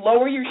really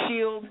lower your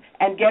shield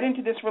and get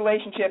into this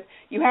relationship,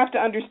 you have to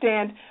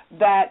understand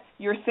that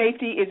your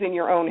safety is in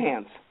your own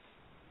hands.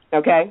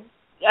 Okay?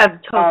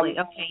 Totally.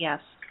 Okay, yes.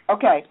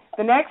 Okay.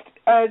 The next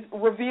is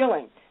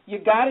revealing. You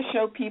got to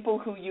show people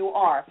who you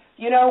are.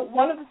 You know,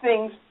 one of the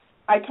things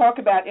I talk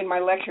about in my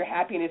lecture,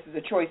 Happiness is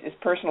a Choice, is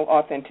personal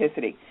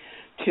authenticity.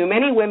 Too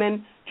many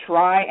women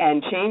try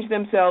and change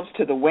themselves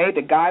to the way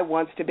the guy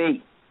wants to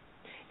be.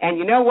 And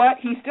you know what?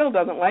 He still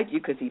doesn't like you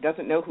because he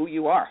doesn't know who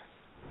you are.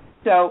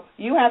 So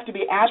you have to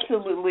be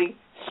absolutely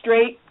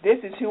straight. This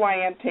is who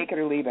I am. Take it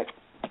or leave it.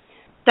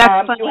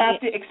 That's funny. You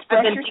have to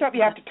express yourself.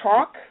 You have to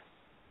talk.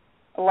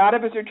 A lot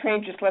of us are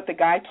trained just let the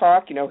guy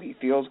talk. You know, he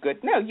feels good.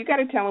 No, you got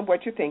to tell him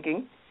what you're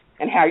thinking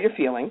and how you're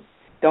feeling.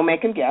 Don't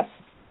make him guess.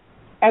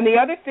 And the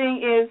other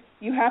thing is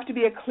you have to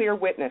be a clear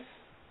witness.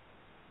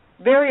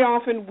 Very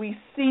often we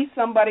see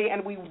somebody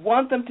and we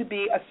want them to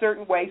be a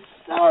certain way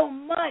so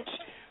much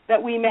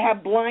that we may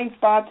have blind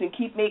spots and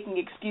keep making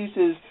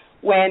excuses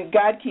when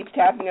God keeps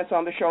tapping us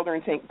on the shoulder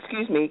and saying,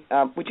 excuse me,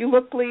 would you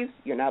look, please?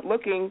 You're not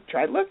looking.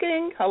 Try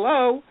looking.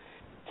 Hello.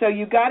 So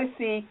you got to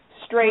see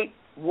straight,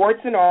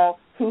 warts and all,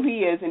 who he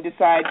is and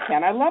decide,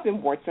 can I love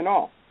him, warts and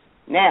all?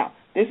 Now,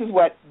 this is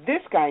what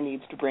this guy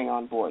needs to bring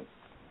on board.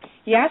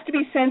 He has to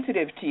be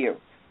sensitive to you.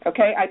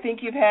 Okay, I think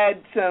you've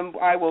had some,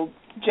 I will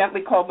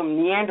gently call them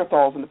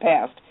Neanderthals in the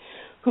past,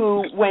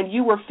 who when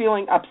you were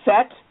feeling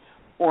upset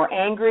or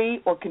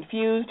angry or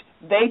confused,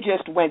 they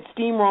just went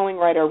steamrolling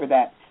right over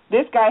that.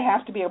 This guy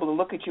has to be able to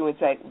look at you and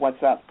say,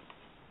 what's up?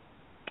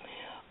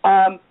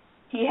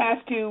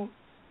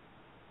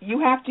 You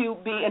have to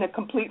be in a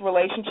complete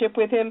relationship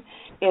with him.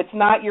 It's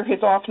not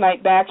his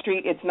off-night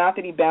backstreet. It's not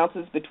that he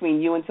bounces between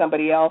you and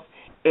somebody else.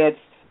 It's,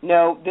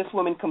 no, this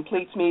woman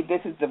completes me. This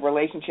is the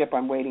relationship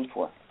I'm waiting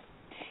for.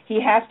 He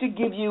has to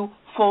give you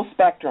full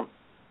spectrum.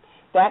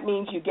 That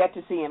means you get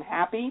to see him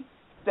happy,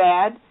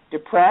 sad,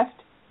 depressed,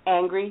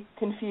 angry,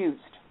 confused.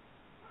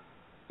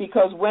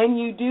 Because when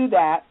you do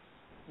that,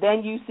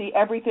 then you see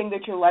everything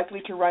that you're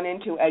likely to run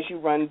into as you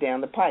run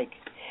down the pike.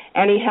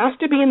 And he has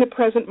to be in the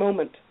present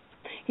moment.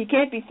 He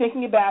can't be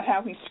thinking about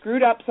how he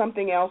screwed up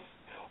something else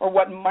or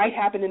what might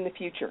happen in the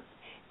future.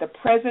 The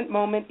present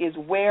moment is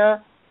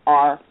where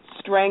our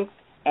strength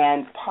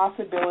and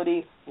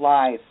possibility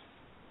lies.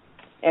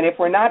 And if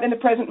we're not in the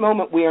present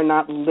moment, we are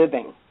not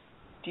living.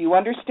 Do you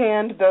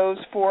understand those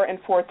four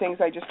things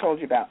I just told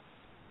you about?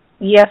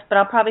 Yes, but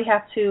I'll probably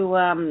have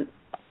to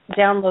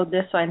download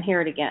this so I can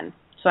hear it again,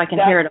 so I can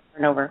hear it over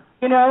and over.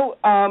 You know,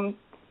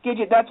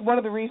 Gidget, that's one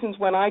of the reasons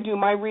when I do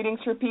my readings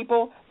for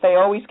people, they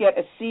always get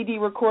a CD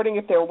recording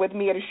if they're with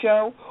me at a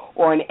show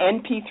or an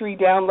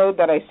MP3 download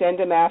that I send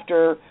them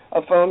after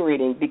a phone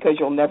reading, because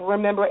you'll never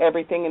remember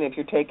everything, and if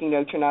you're taking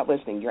notes, you're not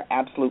listening. You're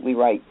absolutely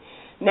right.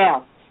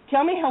 Now,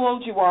 tell me how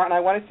old you are, and I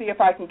want to see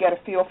if I can get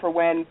a feel for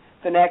when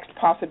the next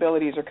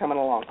possibilities are coming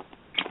along.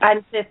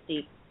 I'm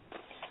 50.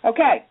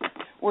 Okay.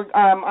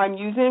 I'm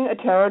using a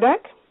tarot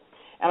deck,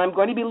 and I'm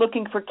going to be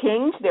looking for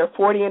kings. They're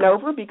 40 and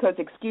over because,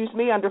 excuse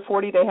me, under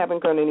 40 they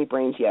haven't grown any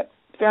brains yet.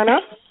 Fair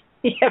enough?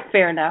 Yeah,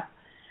 fair enough.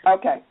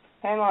 Okay.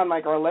 Hang on,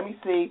 my girl. Let me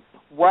see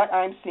what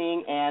I'm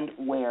seeing and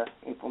where.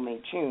 April,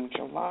 May, June,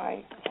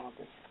 July,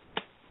 August.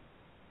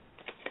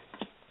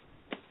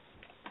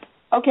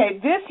 Okay,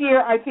 this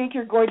year I think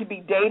you're going to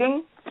be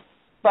dating,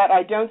 but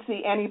I don't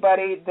see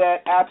anybody that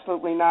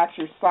absolutely knocks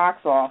your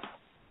socks off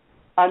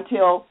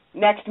until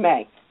next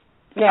May.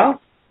 Now,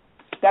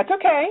 that's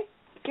okay.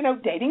 You know,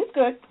 dating is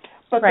good.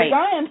 But the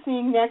guy I'm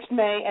seeing next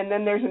May, and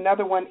then there's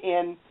another one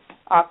in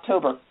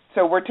October.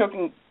 So we're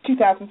talking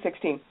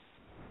 2016.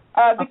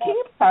 The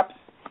King of Cups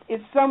is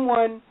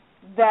someone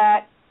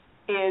that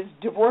is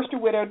divorced or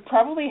widowed,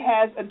 probably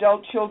has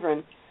adult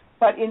children,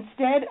 but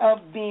instead of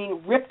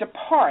being ripped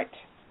apart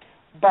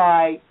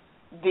by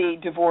the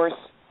divorce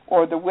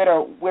or the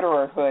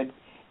widowerhood,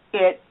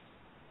 it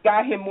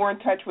got him more in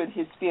touch with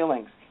his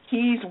feelings.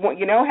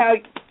 You know how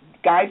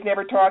guys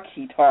never talk?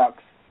 He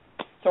talks.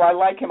 So I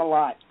like him a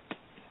lot.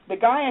 The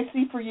guy I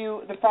see for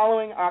you the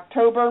following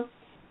October,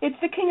 it's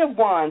the King of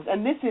Wands,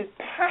 and this is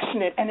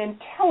passionate and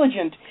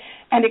intelligent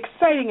and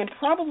exciting and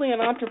probably an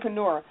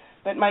entrepreneur.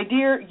 But, my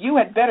dear, you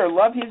had better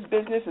love his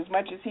business as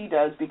much as he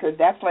does, because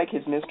that's like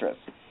his mistress.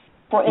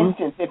 For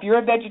instance, if you're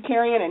a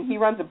vegetarian and he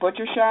runs a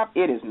butcher shop,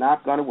 it is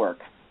not going to work.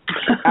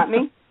 Got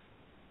me?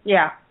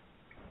 Yeah.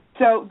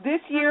 So this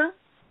year,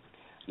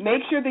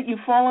 make sure that you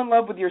fall in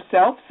love with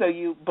yourself so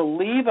you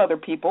believe other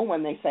people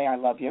when they say I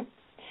love you.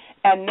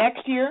 And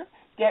next year,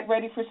 get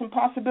ready for some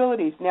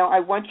possibilities. Now, I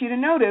want you to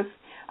notice,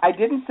 I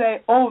didn't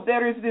say,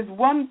 there is this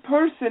one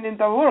person in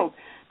the world,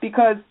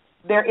 because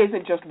there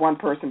isn't just one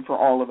person for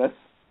all of us.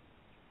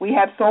 We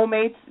have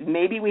soulmates.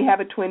 Maybe we have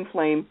a twin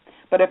flame.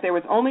 But if there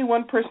was only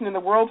one person in the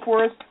world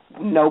for us,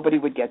 nobody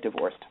would get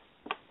divorced.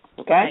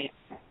 Okay?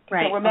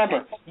 Right. So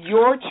remember,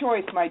 your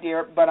choice, my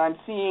dear, but I'm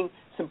seeing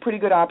some pretty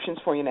good options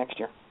for you next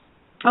year.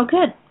 Oh,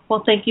 good.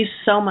 Well, thank you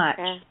so much.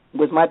 It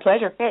was my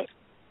pleasure. Hey,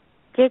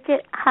 Gidget,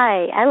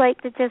 hi. I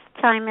like to just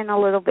chime in a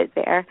little bit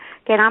there.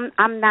 Again,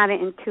 I'm not an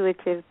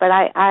intuitive, but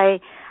I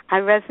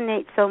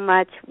resonate so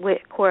much with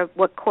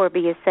what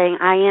Corbie is saying.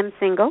 I am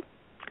single,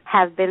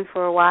 have been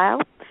for a while,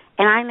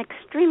 and I'm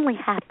extremely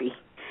happy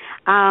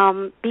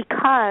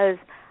because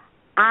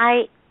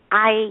I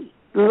I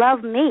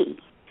love me,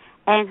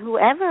 and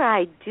whoever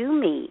I do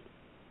meet,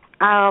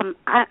 I'm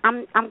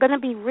going to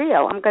be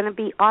real. I'm going to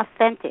be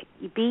authentic.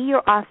 You be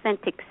your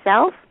authentic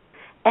self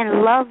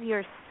and love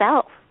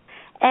yourself,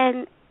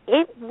 and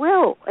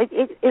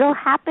it'll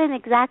happen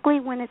exactly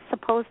when it's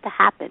supposed to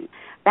happen.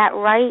 That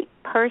right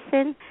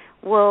person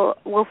will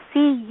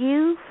see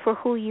you for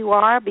who you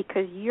are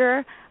because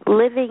you're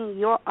living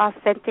your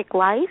authentic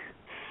life,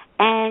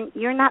 and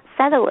you're not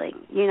settling.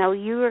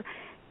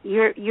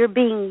 You're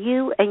being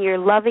you, and you're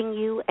loving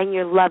you, and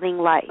you're loving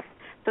life.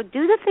 So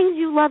do the things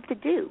you love to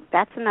do.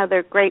 That's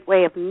another great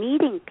way of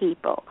meeting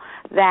people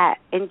that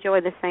enjoy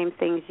the same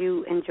things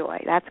you enjoy.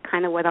 That's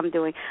kind of what I'm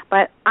doing.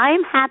 But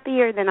I'm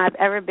happier than I've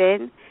ever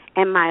been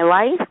in my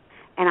life,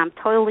 and I'm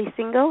totally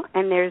single,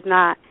 and there's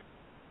not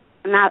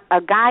a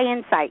guy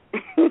in sight.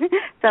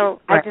 So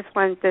right. I just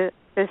wanted to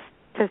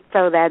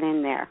throw that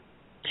in there.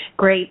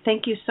 Great.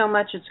 Thank you so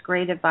much. It's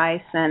great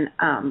advice, and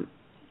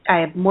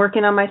I am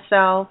working on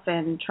myself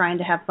and trying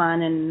to have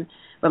fun and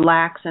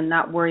relax and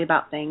not worry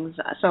about things.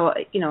 So,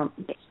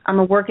 I'm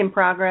a work in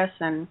progress,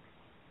 and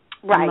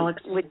I'm really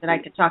excited that I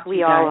could talk to you guys.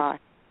 We all are.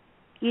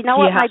 You know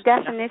what my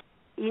definition?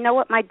 You know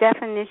what my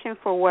definition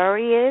for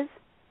worry is?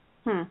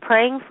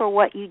 Praying for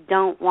what you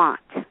don't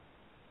want.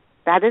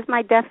 That is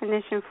my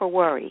definition for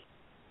worry.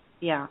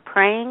 Yeah.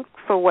 Praying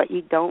for what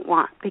you don't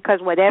want, because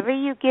whatever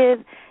you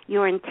give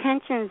your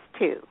intentions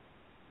to,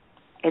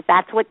 if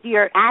that's what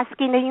you're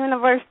asking the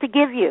universe to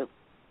give you.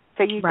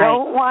 So you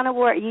don't want to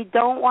worry. You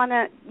don't want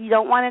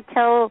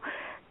to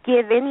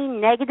give any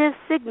negative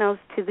signals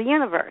to the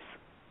universe,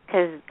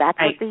 because that's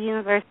what the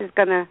universe is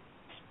going to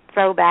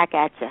throw back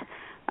at you.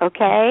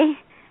 Okay?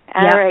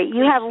 All right.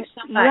 You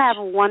have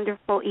a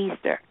wonderful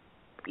Easter.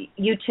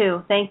 You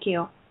too. Thank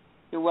you.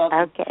 You're welcome.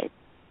 Okay.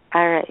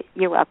 All right.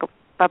 You're welcome.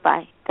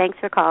 Bye-bye. Thanks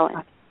for calling.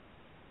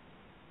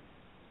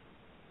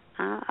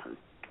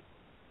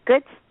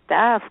 Good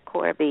stuff,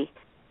 Corbie.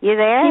 You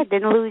there? I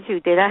didn't lose you,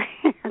 did I?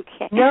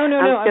 Okay. No.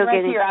 I'm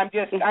right here.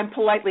 I'm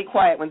politely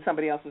quiet when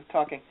somebody else is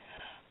talking.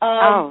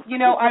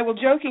 I will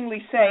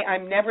jokingly say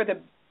I'll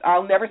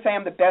never say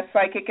I'm the best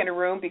psychic in a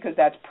room, because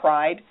that's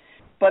pride,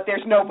 but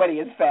there's nobody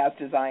as fast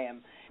as I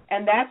am.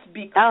 And that's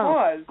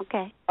because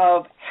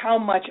of how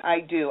much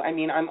I do. I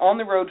mean, I'm on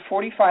the road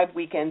 45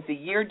 weekends a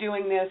year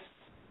doing this.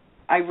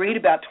 I read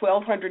about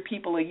 1,200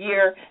 people a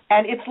year,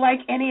 and it's like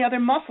any other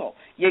muscle.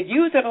 You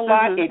use it a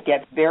lot, it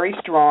gets very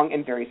strong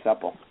and very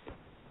supple.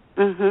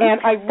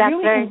 And I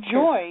really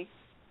enjoy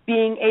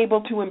being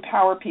able to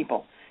empower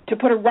people, to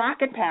put a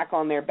rocket pack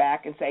on their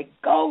back and say,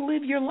 go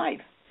live your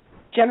life.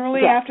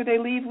 Generally, after they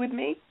leave with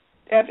me,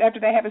 after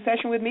they have a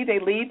session with me, they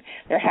leave,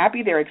 they're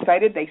happy, they're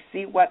excited, they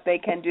see what they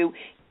can do,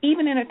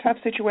 even in a tough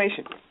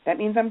situation. That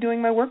means I'm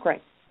doing my work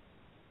right.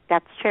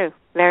 That's true.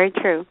 Very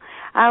true.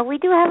 We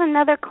do have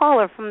another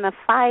caller from the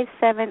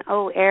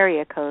 570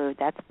 area code.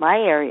 That's my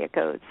area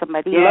code.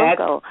 Somebody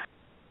local.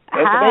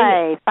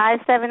 Hi,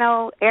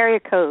 570 area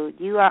code.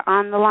 You are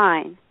on the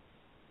line.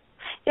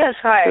 Yes,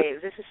 hi.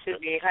 This is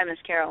Susie. Hi, Miss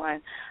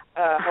Caroline.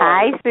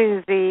 Hi,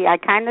 Susie. I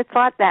kind of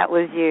thought that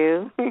was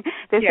you.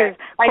 This is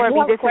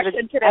Corbie. This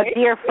is a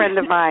dear friend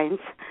of mine.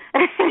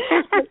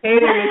 Hey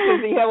there,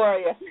 Miss Susie. How are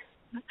you?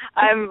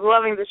 I'm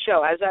loving the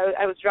show. As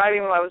I was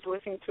driving while I was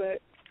listening to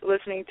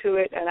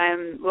it, and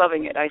I'm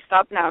loving it. I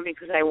stopped now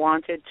because I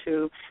wanted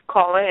to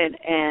call in,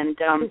 and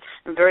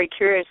I'm very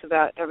curious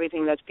about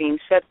everything that's being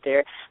said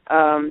there.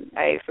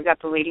 I forgot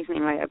the lady's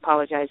name. I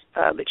apologize,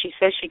 but she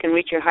says she can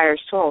reach your higher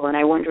soul, and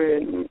I'm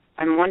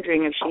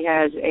wondering if she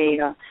has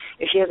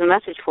a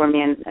message for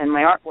me and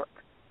my artwork.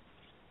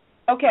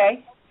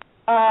 Okay.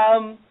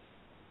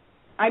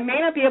 I may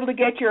not be able to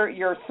get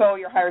your soul,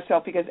 your higher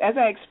self, because as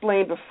I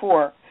explained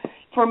before,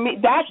 for me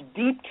that's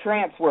deep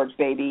trance work,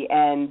 baby,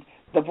 and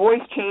the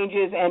voice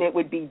changes, and it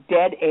would be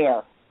dead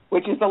air,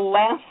 which is the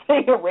last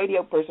thing a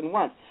radio person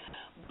wants.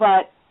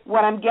 But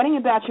what I'm getting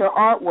about your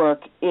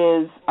artwork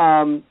is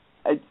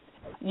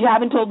you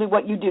haven't told me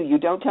what you do. You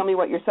don't tell me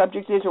what your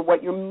subject is or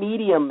what your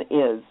medium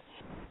is.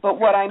 But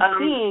what I'm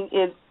seeing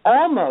is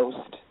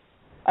almost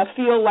a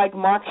feel like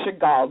Marc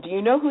Chagall. Do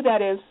you know who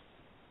that is?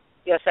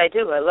 Yes, I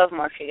do. I love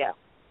Marc Chagall.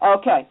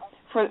 Okay.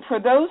 For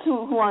those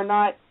who are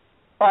not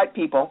art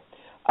people,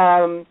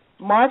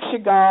 Marc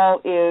Chagall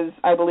is,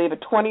 I believe, a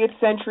 20th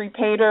century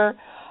painter,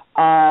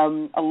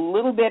 a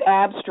little bit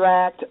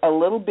abstract, a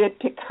little bit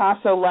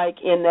Picasso-like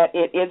in that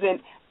it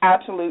isn't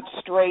absolute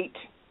straight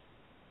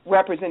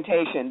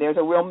representation. There's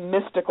a real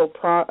mystical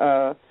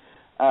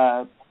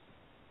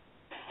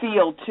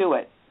feel to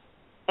it.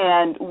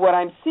 And what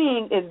I'm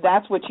seeing is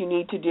that's what you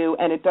need to do,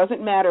 and it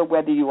doesn't matter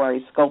whether you are a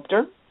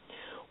sculptor,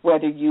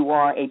 whether you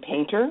are a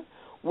painter,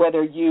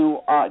 whether you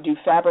do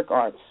fabric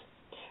arts.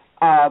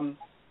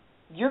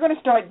 You're going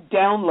to start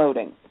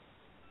downloading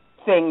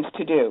things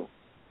to do.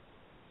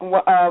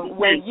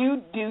 When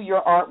you do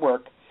your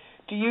artwork,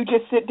 do you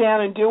just sit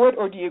down and do it,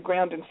 or do you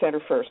ground and center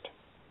first?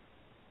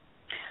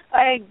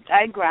 I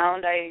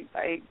ground.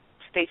 I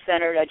stay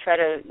centered. I try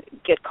to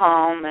get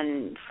calm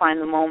and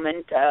find the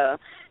moment.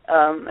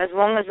 As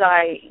long as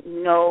I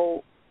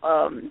know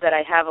that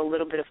I have a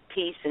little bit of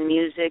peace and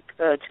music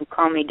to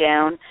calm me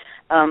down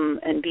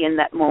and be in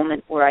that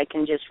moment where I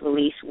can just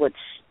release what's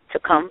to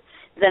come,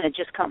 then it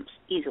just comes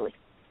easily.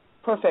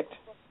 Perfect.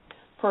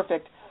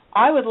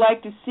 I would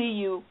like to see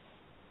you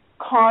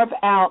carve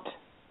out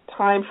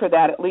time for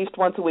that at least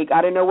once a week.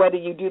 I don't know whether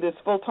you do this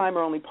full-time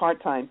or only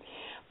part-time,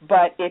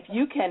 but if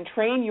you can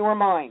train your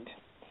mind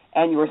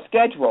and your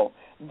schedule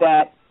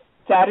that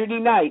Saturday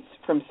nights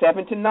from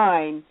 7 to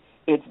 9,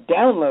 it's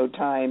download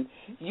time,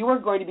 you are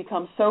going to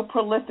become so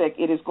prolific,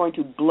 it is going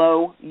to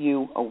blow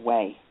you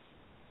away.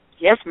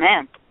 Yes,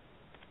 ma'am.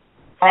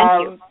 Thank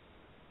you.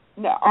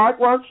 Now,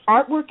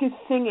 artwork is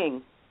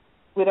singing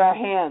with our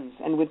hands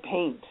and with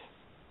paint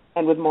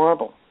and with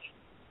marble.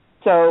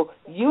 So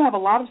you have a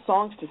lot of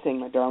songs to sing,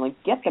 my darling.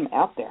 Get them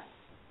out there.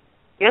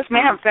 Yes,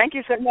 ma'am. Thank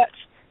you so much.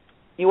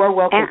 You are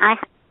welcome. And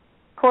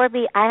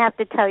Corbie, I have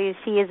to tell you,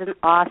 she is an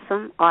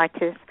awesome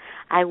artist.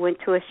 I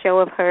went to a show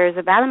of hers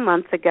about a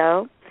month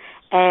ago,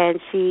 and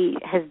she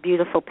has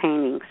beautiful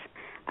paintings.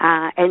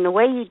 And the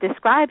way you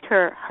described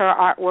her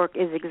artwork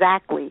is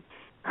exactly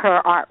her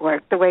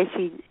artwork, the way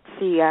she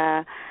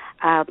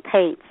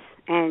paints.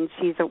 And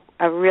she's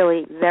a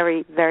really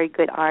very, very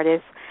good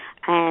artist.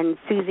 And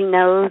Susie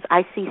knows,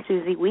 I see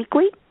Susie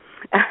weekly,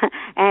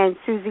 and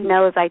Susie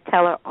knows I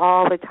tell her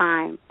all the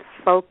time,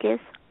 focus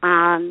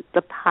on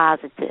the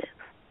positive.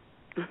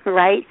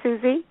 Right,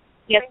 Susie?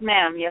 Yes,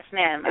 ma'am. Yes,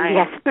 ma'am.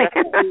 Yes, ma'am.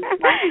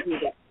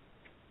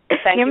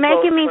 You're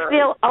making me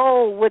feel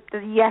old with the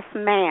yes,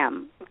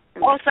 ma'am.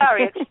 Oh,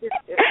 sorry.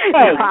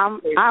 I'm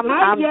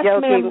yes,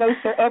 joking. Ma'am, no,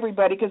 sir,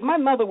 everybody, because my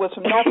mother was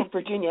from Norfolk,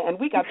 Virginia, and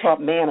we got taught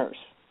manners.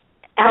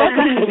 That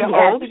doesn't mean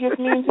you're old. It just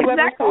means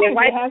whoever's talking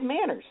to you has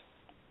manners.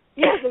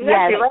 Yes, exactly.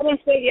 Yes. If I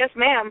didn't say yes,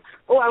 ma'am,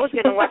 I was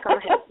getting whack on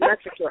the head.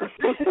 That's for sure.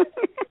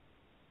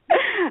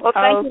 Well,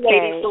 thank you,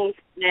 ladies,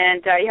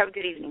 and you have a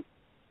good evening.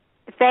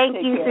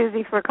 Thank you,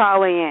 Susie, for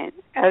calling in.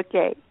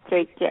 Okay,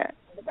 take care.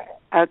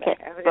 Bye-bye. Okay,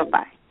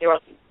 bye-bye. You're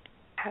welcome.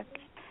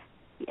 Okay.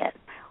 Yes.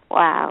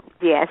 Wow.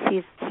 Yeah,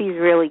 she's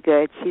really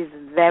good. She's a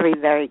very,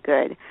 very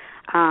good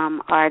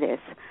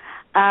artist.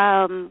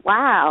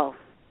 Wow.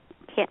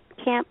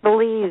 Can't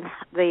believe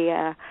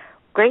the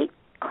great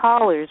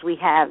callers we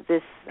have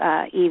this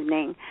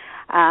evening.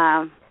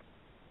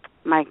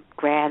 My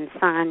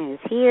grandson is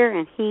here,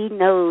 and he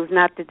knows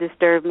not to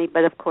disturb me,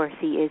 but of course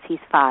he is. He's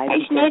 5. Hey,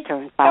 He just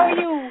turned 5. How are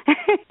you?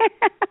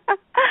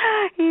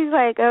 He's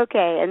like,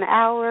 okay, an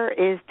hour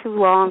is too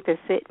long to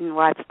sit and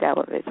watch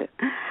television.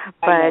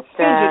 But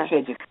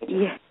fidget.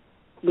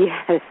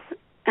 Yes.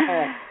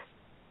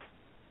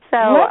 So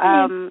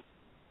let me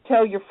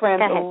tell your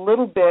friends a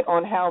little bit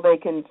on how they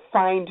can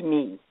find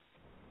me.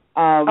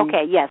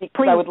 Okay, yes,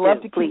 please. I would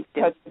love to keep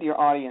in touch with your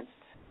audience.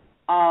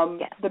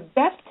 Yes. The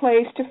best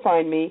place to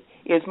find me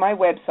is my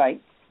website,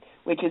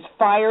 which is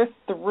Fire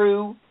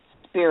Through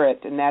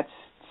Spirit, and that's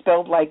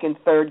spelled like in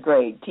third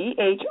grade,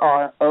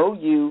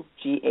 THROUGH,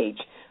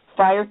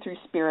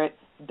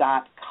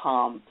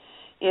 firethroughspirit.com.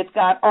 It's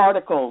got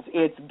articles,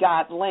 it's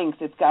got links,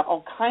 it's got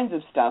all kinds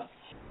of stuff.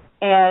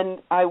 And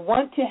I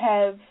want to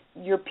have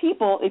your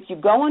people, if you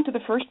go onto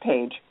the first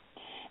page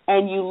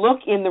and you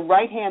look in the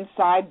right-hand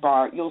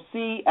sidebar, you'll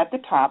see at the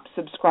top,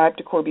 subscribe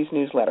to Corbie's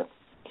newsletter.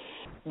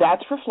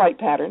 That's for flight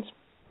patterns.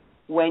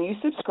 When you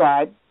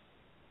subscribe,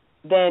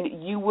 then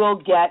you will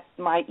get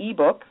my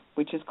ebook,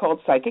 which is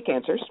called Psychic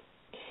Answers,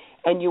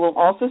 and you will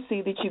also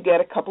see that you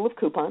get a couple of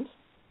coupons,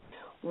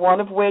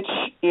 one of which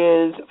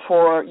is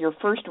for your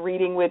first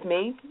reading with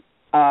me.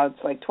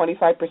 It's like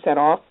 25%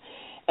 off.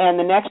 And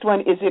the next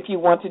one is if you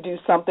want to do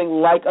something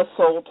like a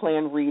soul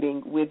plan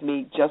reading with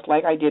me, just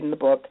like I did in the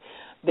book.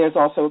 There's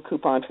also a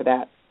coupon for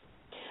that.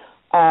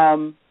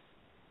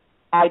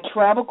 I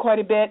travel quite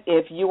a bit.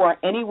 If you are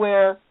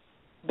anywhere,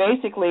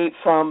 basically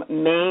from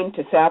Maine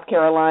to South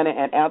Carolina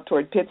and out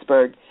toward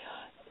Pittsburgh,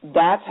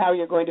 that's how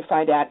you're going to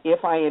find out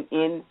if I am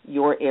in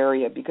your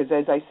area. Because,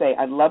 as I say,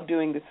 I love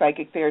doing the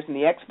psychic fairs and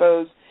the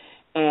expos,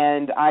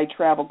 and I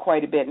travel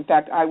quite a bit. In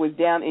fact, I was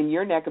down in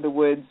your neck of the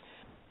woods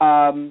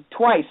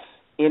twice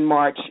in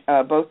March,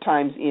 both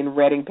times in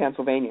Reading,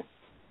 Pennsylvania.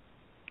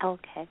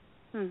 Okay.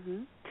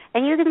 Mm-hmm.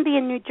 And you're going to be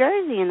in New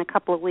Jersey in a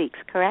couple of weeks,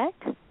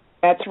 correct?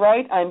 That's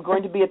right. I'm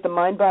going to be at the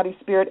Mind, Body,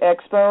 Spirit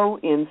Expo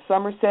in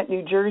Somerset,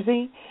 New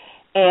Jersey.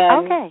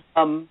 And, okay.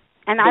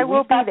 And I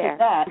will be there.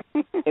 That,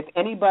 if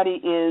anybody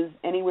is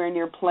anywhere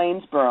near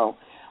Plainsboro,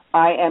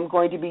 I am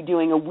going to be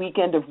doing a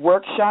weekend of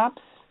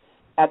workshops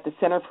at the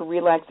Center for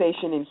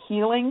Relaxation and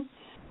Healing.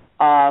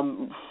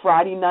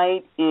 Friday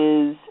night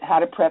is how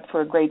to prep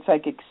for a great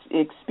psychic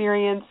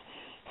experience.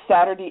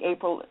 Saturday,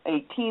 April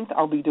 18th,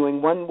 I'll be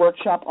doing one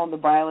workshop on the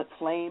violet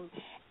flame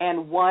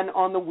and one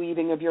on the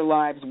weaving of your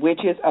lives, which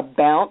is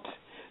about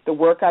the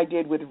work I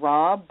did with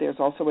Rob. There's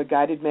also a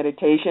guided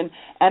meditation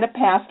and a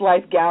past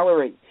life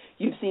gallery.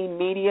 You've seen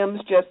mediums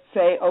just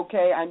say,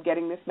 okay, I'm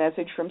getting this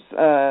message from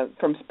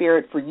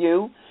Spirit for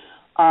you.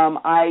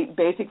 I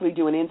basically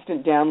do an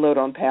instant download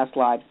on past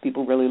lives.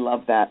 People really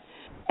love that.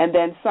 And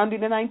then Sunday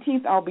the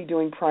 19th, I'll be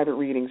doing private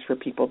readings for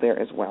people there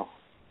as well.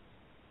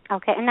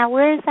 Okay. And now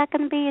where is that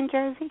going to be in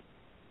Jersey?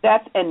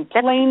 That's in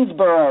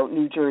Plainsboro,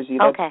 New Jersey.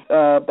 That's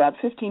about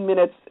 15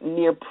 minutes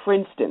near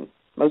Princeton.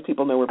 Most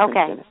people know where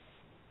Princeton is.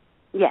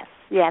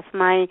 Yes.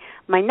 My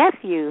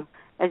nephew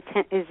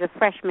is a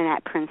freshman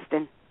at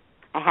Princeton.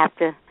 I have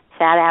to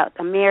shout out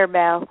Amir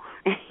Bell.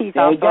 He's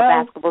also a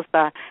basketball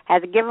star. Had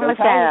to give him a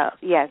shout out.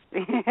 Yes.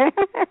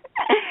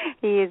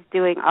 He is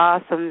doing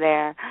awesome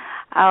there.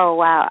 Oh,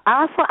 wow.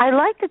 Also, I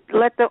like to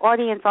let the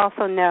audience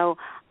also know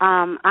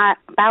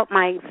about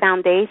my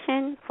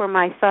foundation for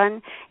my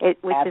son,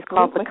 which is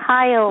called the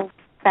Kyle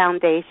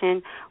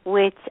Foundation,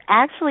 which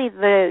actually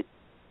the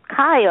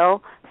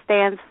Kyle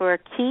stands for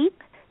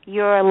Keep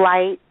Your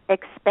Light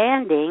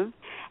Expanding,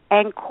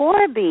 and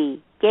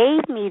Corbie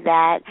gave me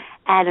that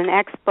at an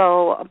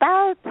expo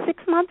about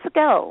 6 months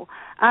ago,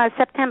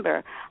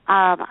 September.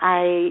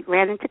 I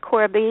ran into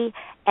Corbie,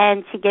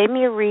 and she gave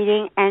me a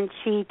reading, and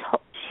she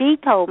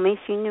told me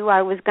she knew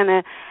I was going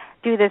to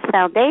do this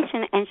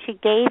foundation, and she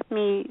gave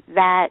me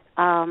that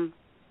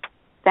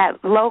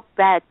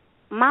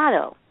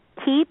motto,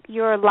 Keep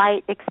Your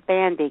Light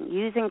Expanding,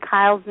 using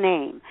Kyle's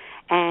name.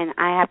 And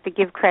I have to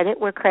give credit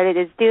where credit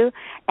is due.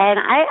 And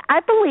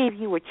I believe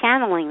you were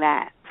channeling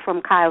that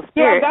from Kyle's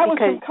spirit. Yeah, that was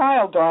from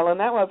Kyle, darling.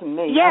 That wasn't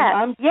me.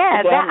 Yeah,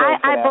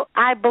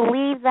 I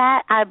believe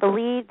that. I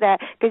believe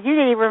that because you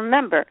didn't even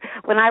remember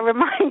when I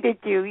reminded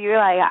you. You were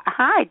like,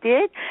 "I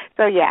did."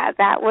 So yeah,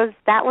 that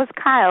was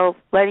Kyle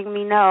letting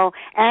me know.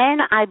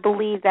 And I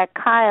believe that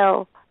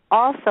Kyle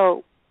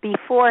also,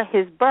 before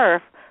his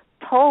birth,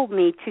 told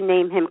me to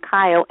name him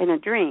Kyle in a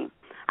dream.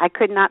 I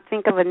could not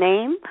think of a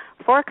name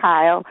for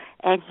Kyle,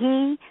 and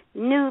he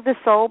knew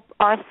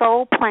our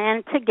soul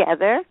planned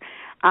together.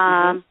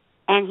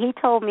 And he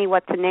told me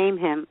what to name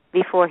him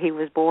before he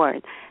was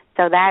born.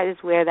 So that is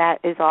where that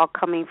is all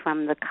coming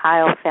from, the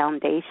Kyle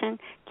Foundation.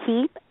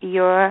 Keep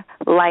Your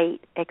Light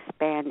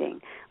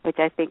Expanding, which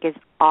I think is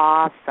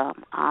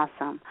awesome.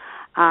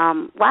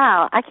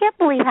 Wow, I can't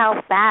believe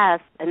how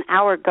fast an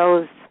hour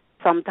goes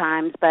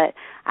sometimes, but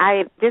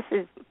this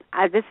has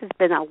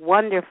been a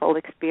wonderful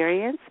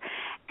experience,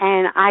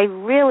 and I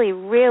really,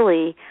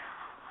 really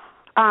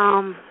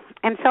am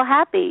so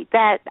happy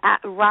that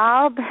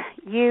Rob,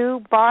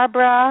 you,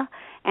 Barbara,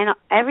 and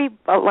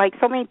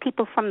so many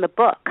people from the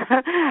book,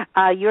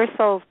 Your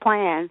Soul's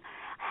Plan,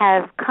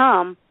 have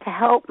come to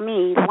help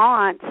me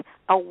launch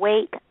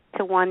Awake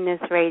to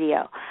Oneness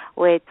Radio,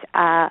 which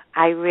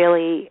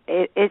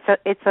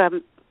it's a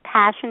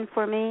passion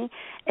for me.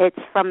 It's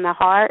from the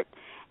heart,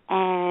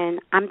 and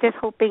I'm just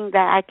hoping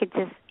that I could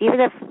even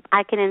if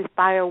I can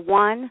inspire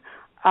one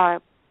or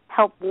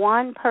help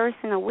one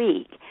person a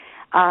week,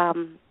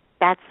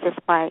 that's just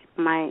my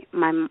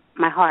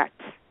heart,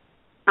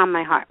 on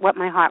my heart, what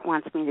my heart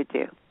wants me to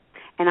do.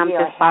 And I'm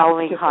just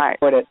following heart.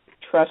 It.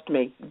 Trust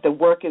me, the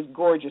work is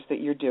gorgeous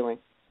that you're doing.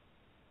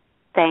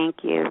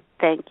 Thank you.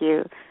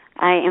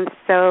 I am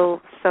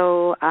so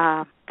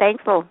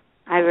thankful.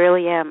 I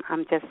really am.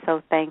 I'm just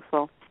so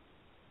thankful.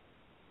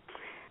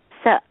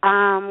 So,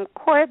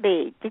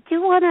 Corbie, did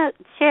you want to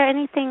share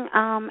anything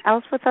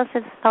else with us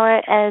as far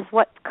as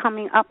what's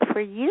coming up for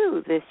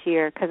you this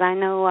year? Because I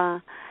know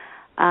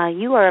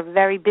you are a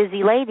very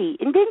busy lady.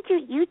 And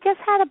didn't you just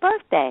had a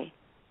birthday,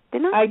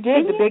 didn't I? I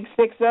did, the big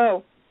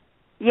 60.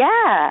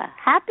 Yeah,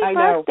 happy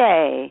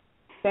birthday.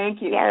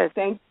 Thank you. Yes.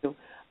 Thank you.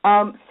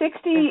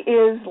 60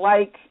 is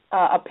like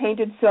a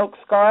painted silk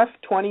scarf.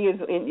 20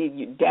 is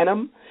in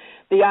denim.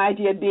 The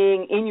idea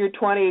being in your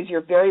 20s,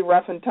 you're very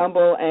rough and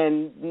tumble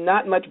and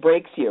not much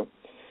breaks you.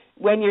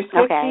 When you're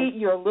 60,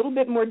 you're a little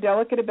bit more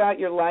delicate about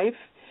your life.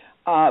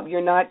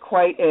 You're not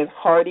quite as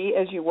hardy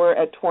as you were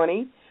at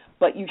 20,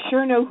 but you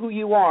sure know who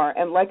you are.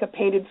 And like a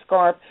painted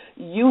scarf,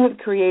 you have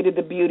created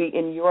the beauty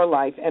in your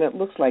life, and it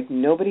looks like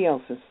nobody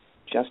else's,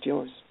 just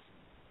yours.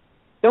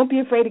 Don't be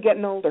afraid of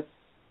getting older.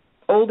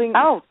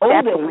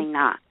 Definitely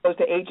not. Opposed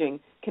to aging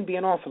can be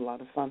an awful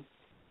lot of fun.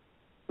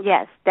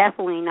 Yes,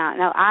 definitely not.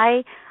 No,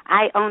 I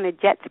own a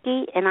jet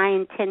ski, and I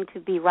intend to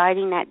be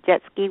riding that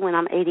jet ski when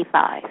I'm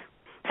 85.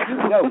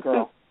 You go,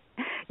 girl.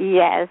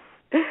 Yes.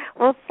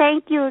 Well,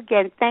 thank you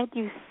again. Thank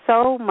you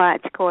so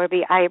much,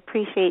 Corbie. I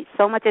appreciate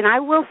so much, and I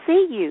will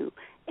see you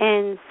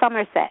in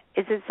Somerset.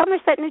 Is it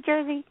Somerset, New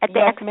Jersey, at the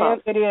Yes, expo?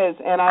 ma'am, it is,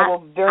 and I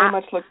will very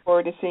much look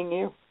forward to seeing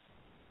you.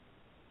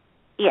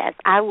 Yes,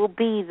 I will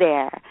be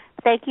there.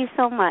 Thank you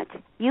so much.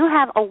 You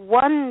have a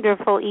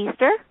wonderful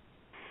Easter,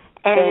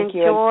 and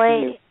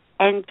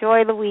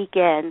enjoy the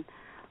weekend.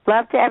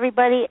 Love to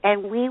everybody,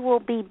 and we will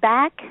be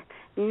back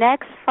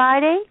next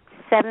Friday,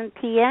 7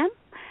 p.m.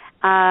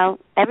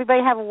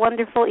 Everybody have a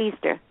wonderful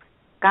Easter.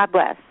 God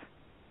bless.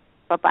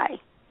 Bye-bye.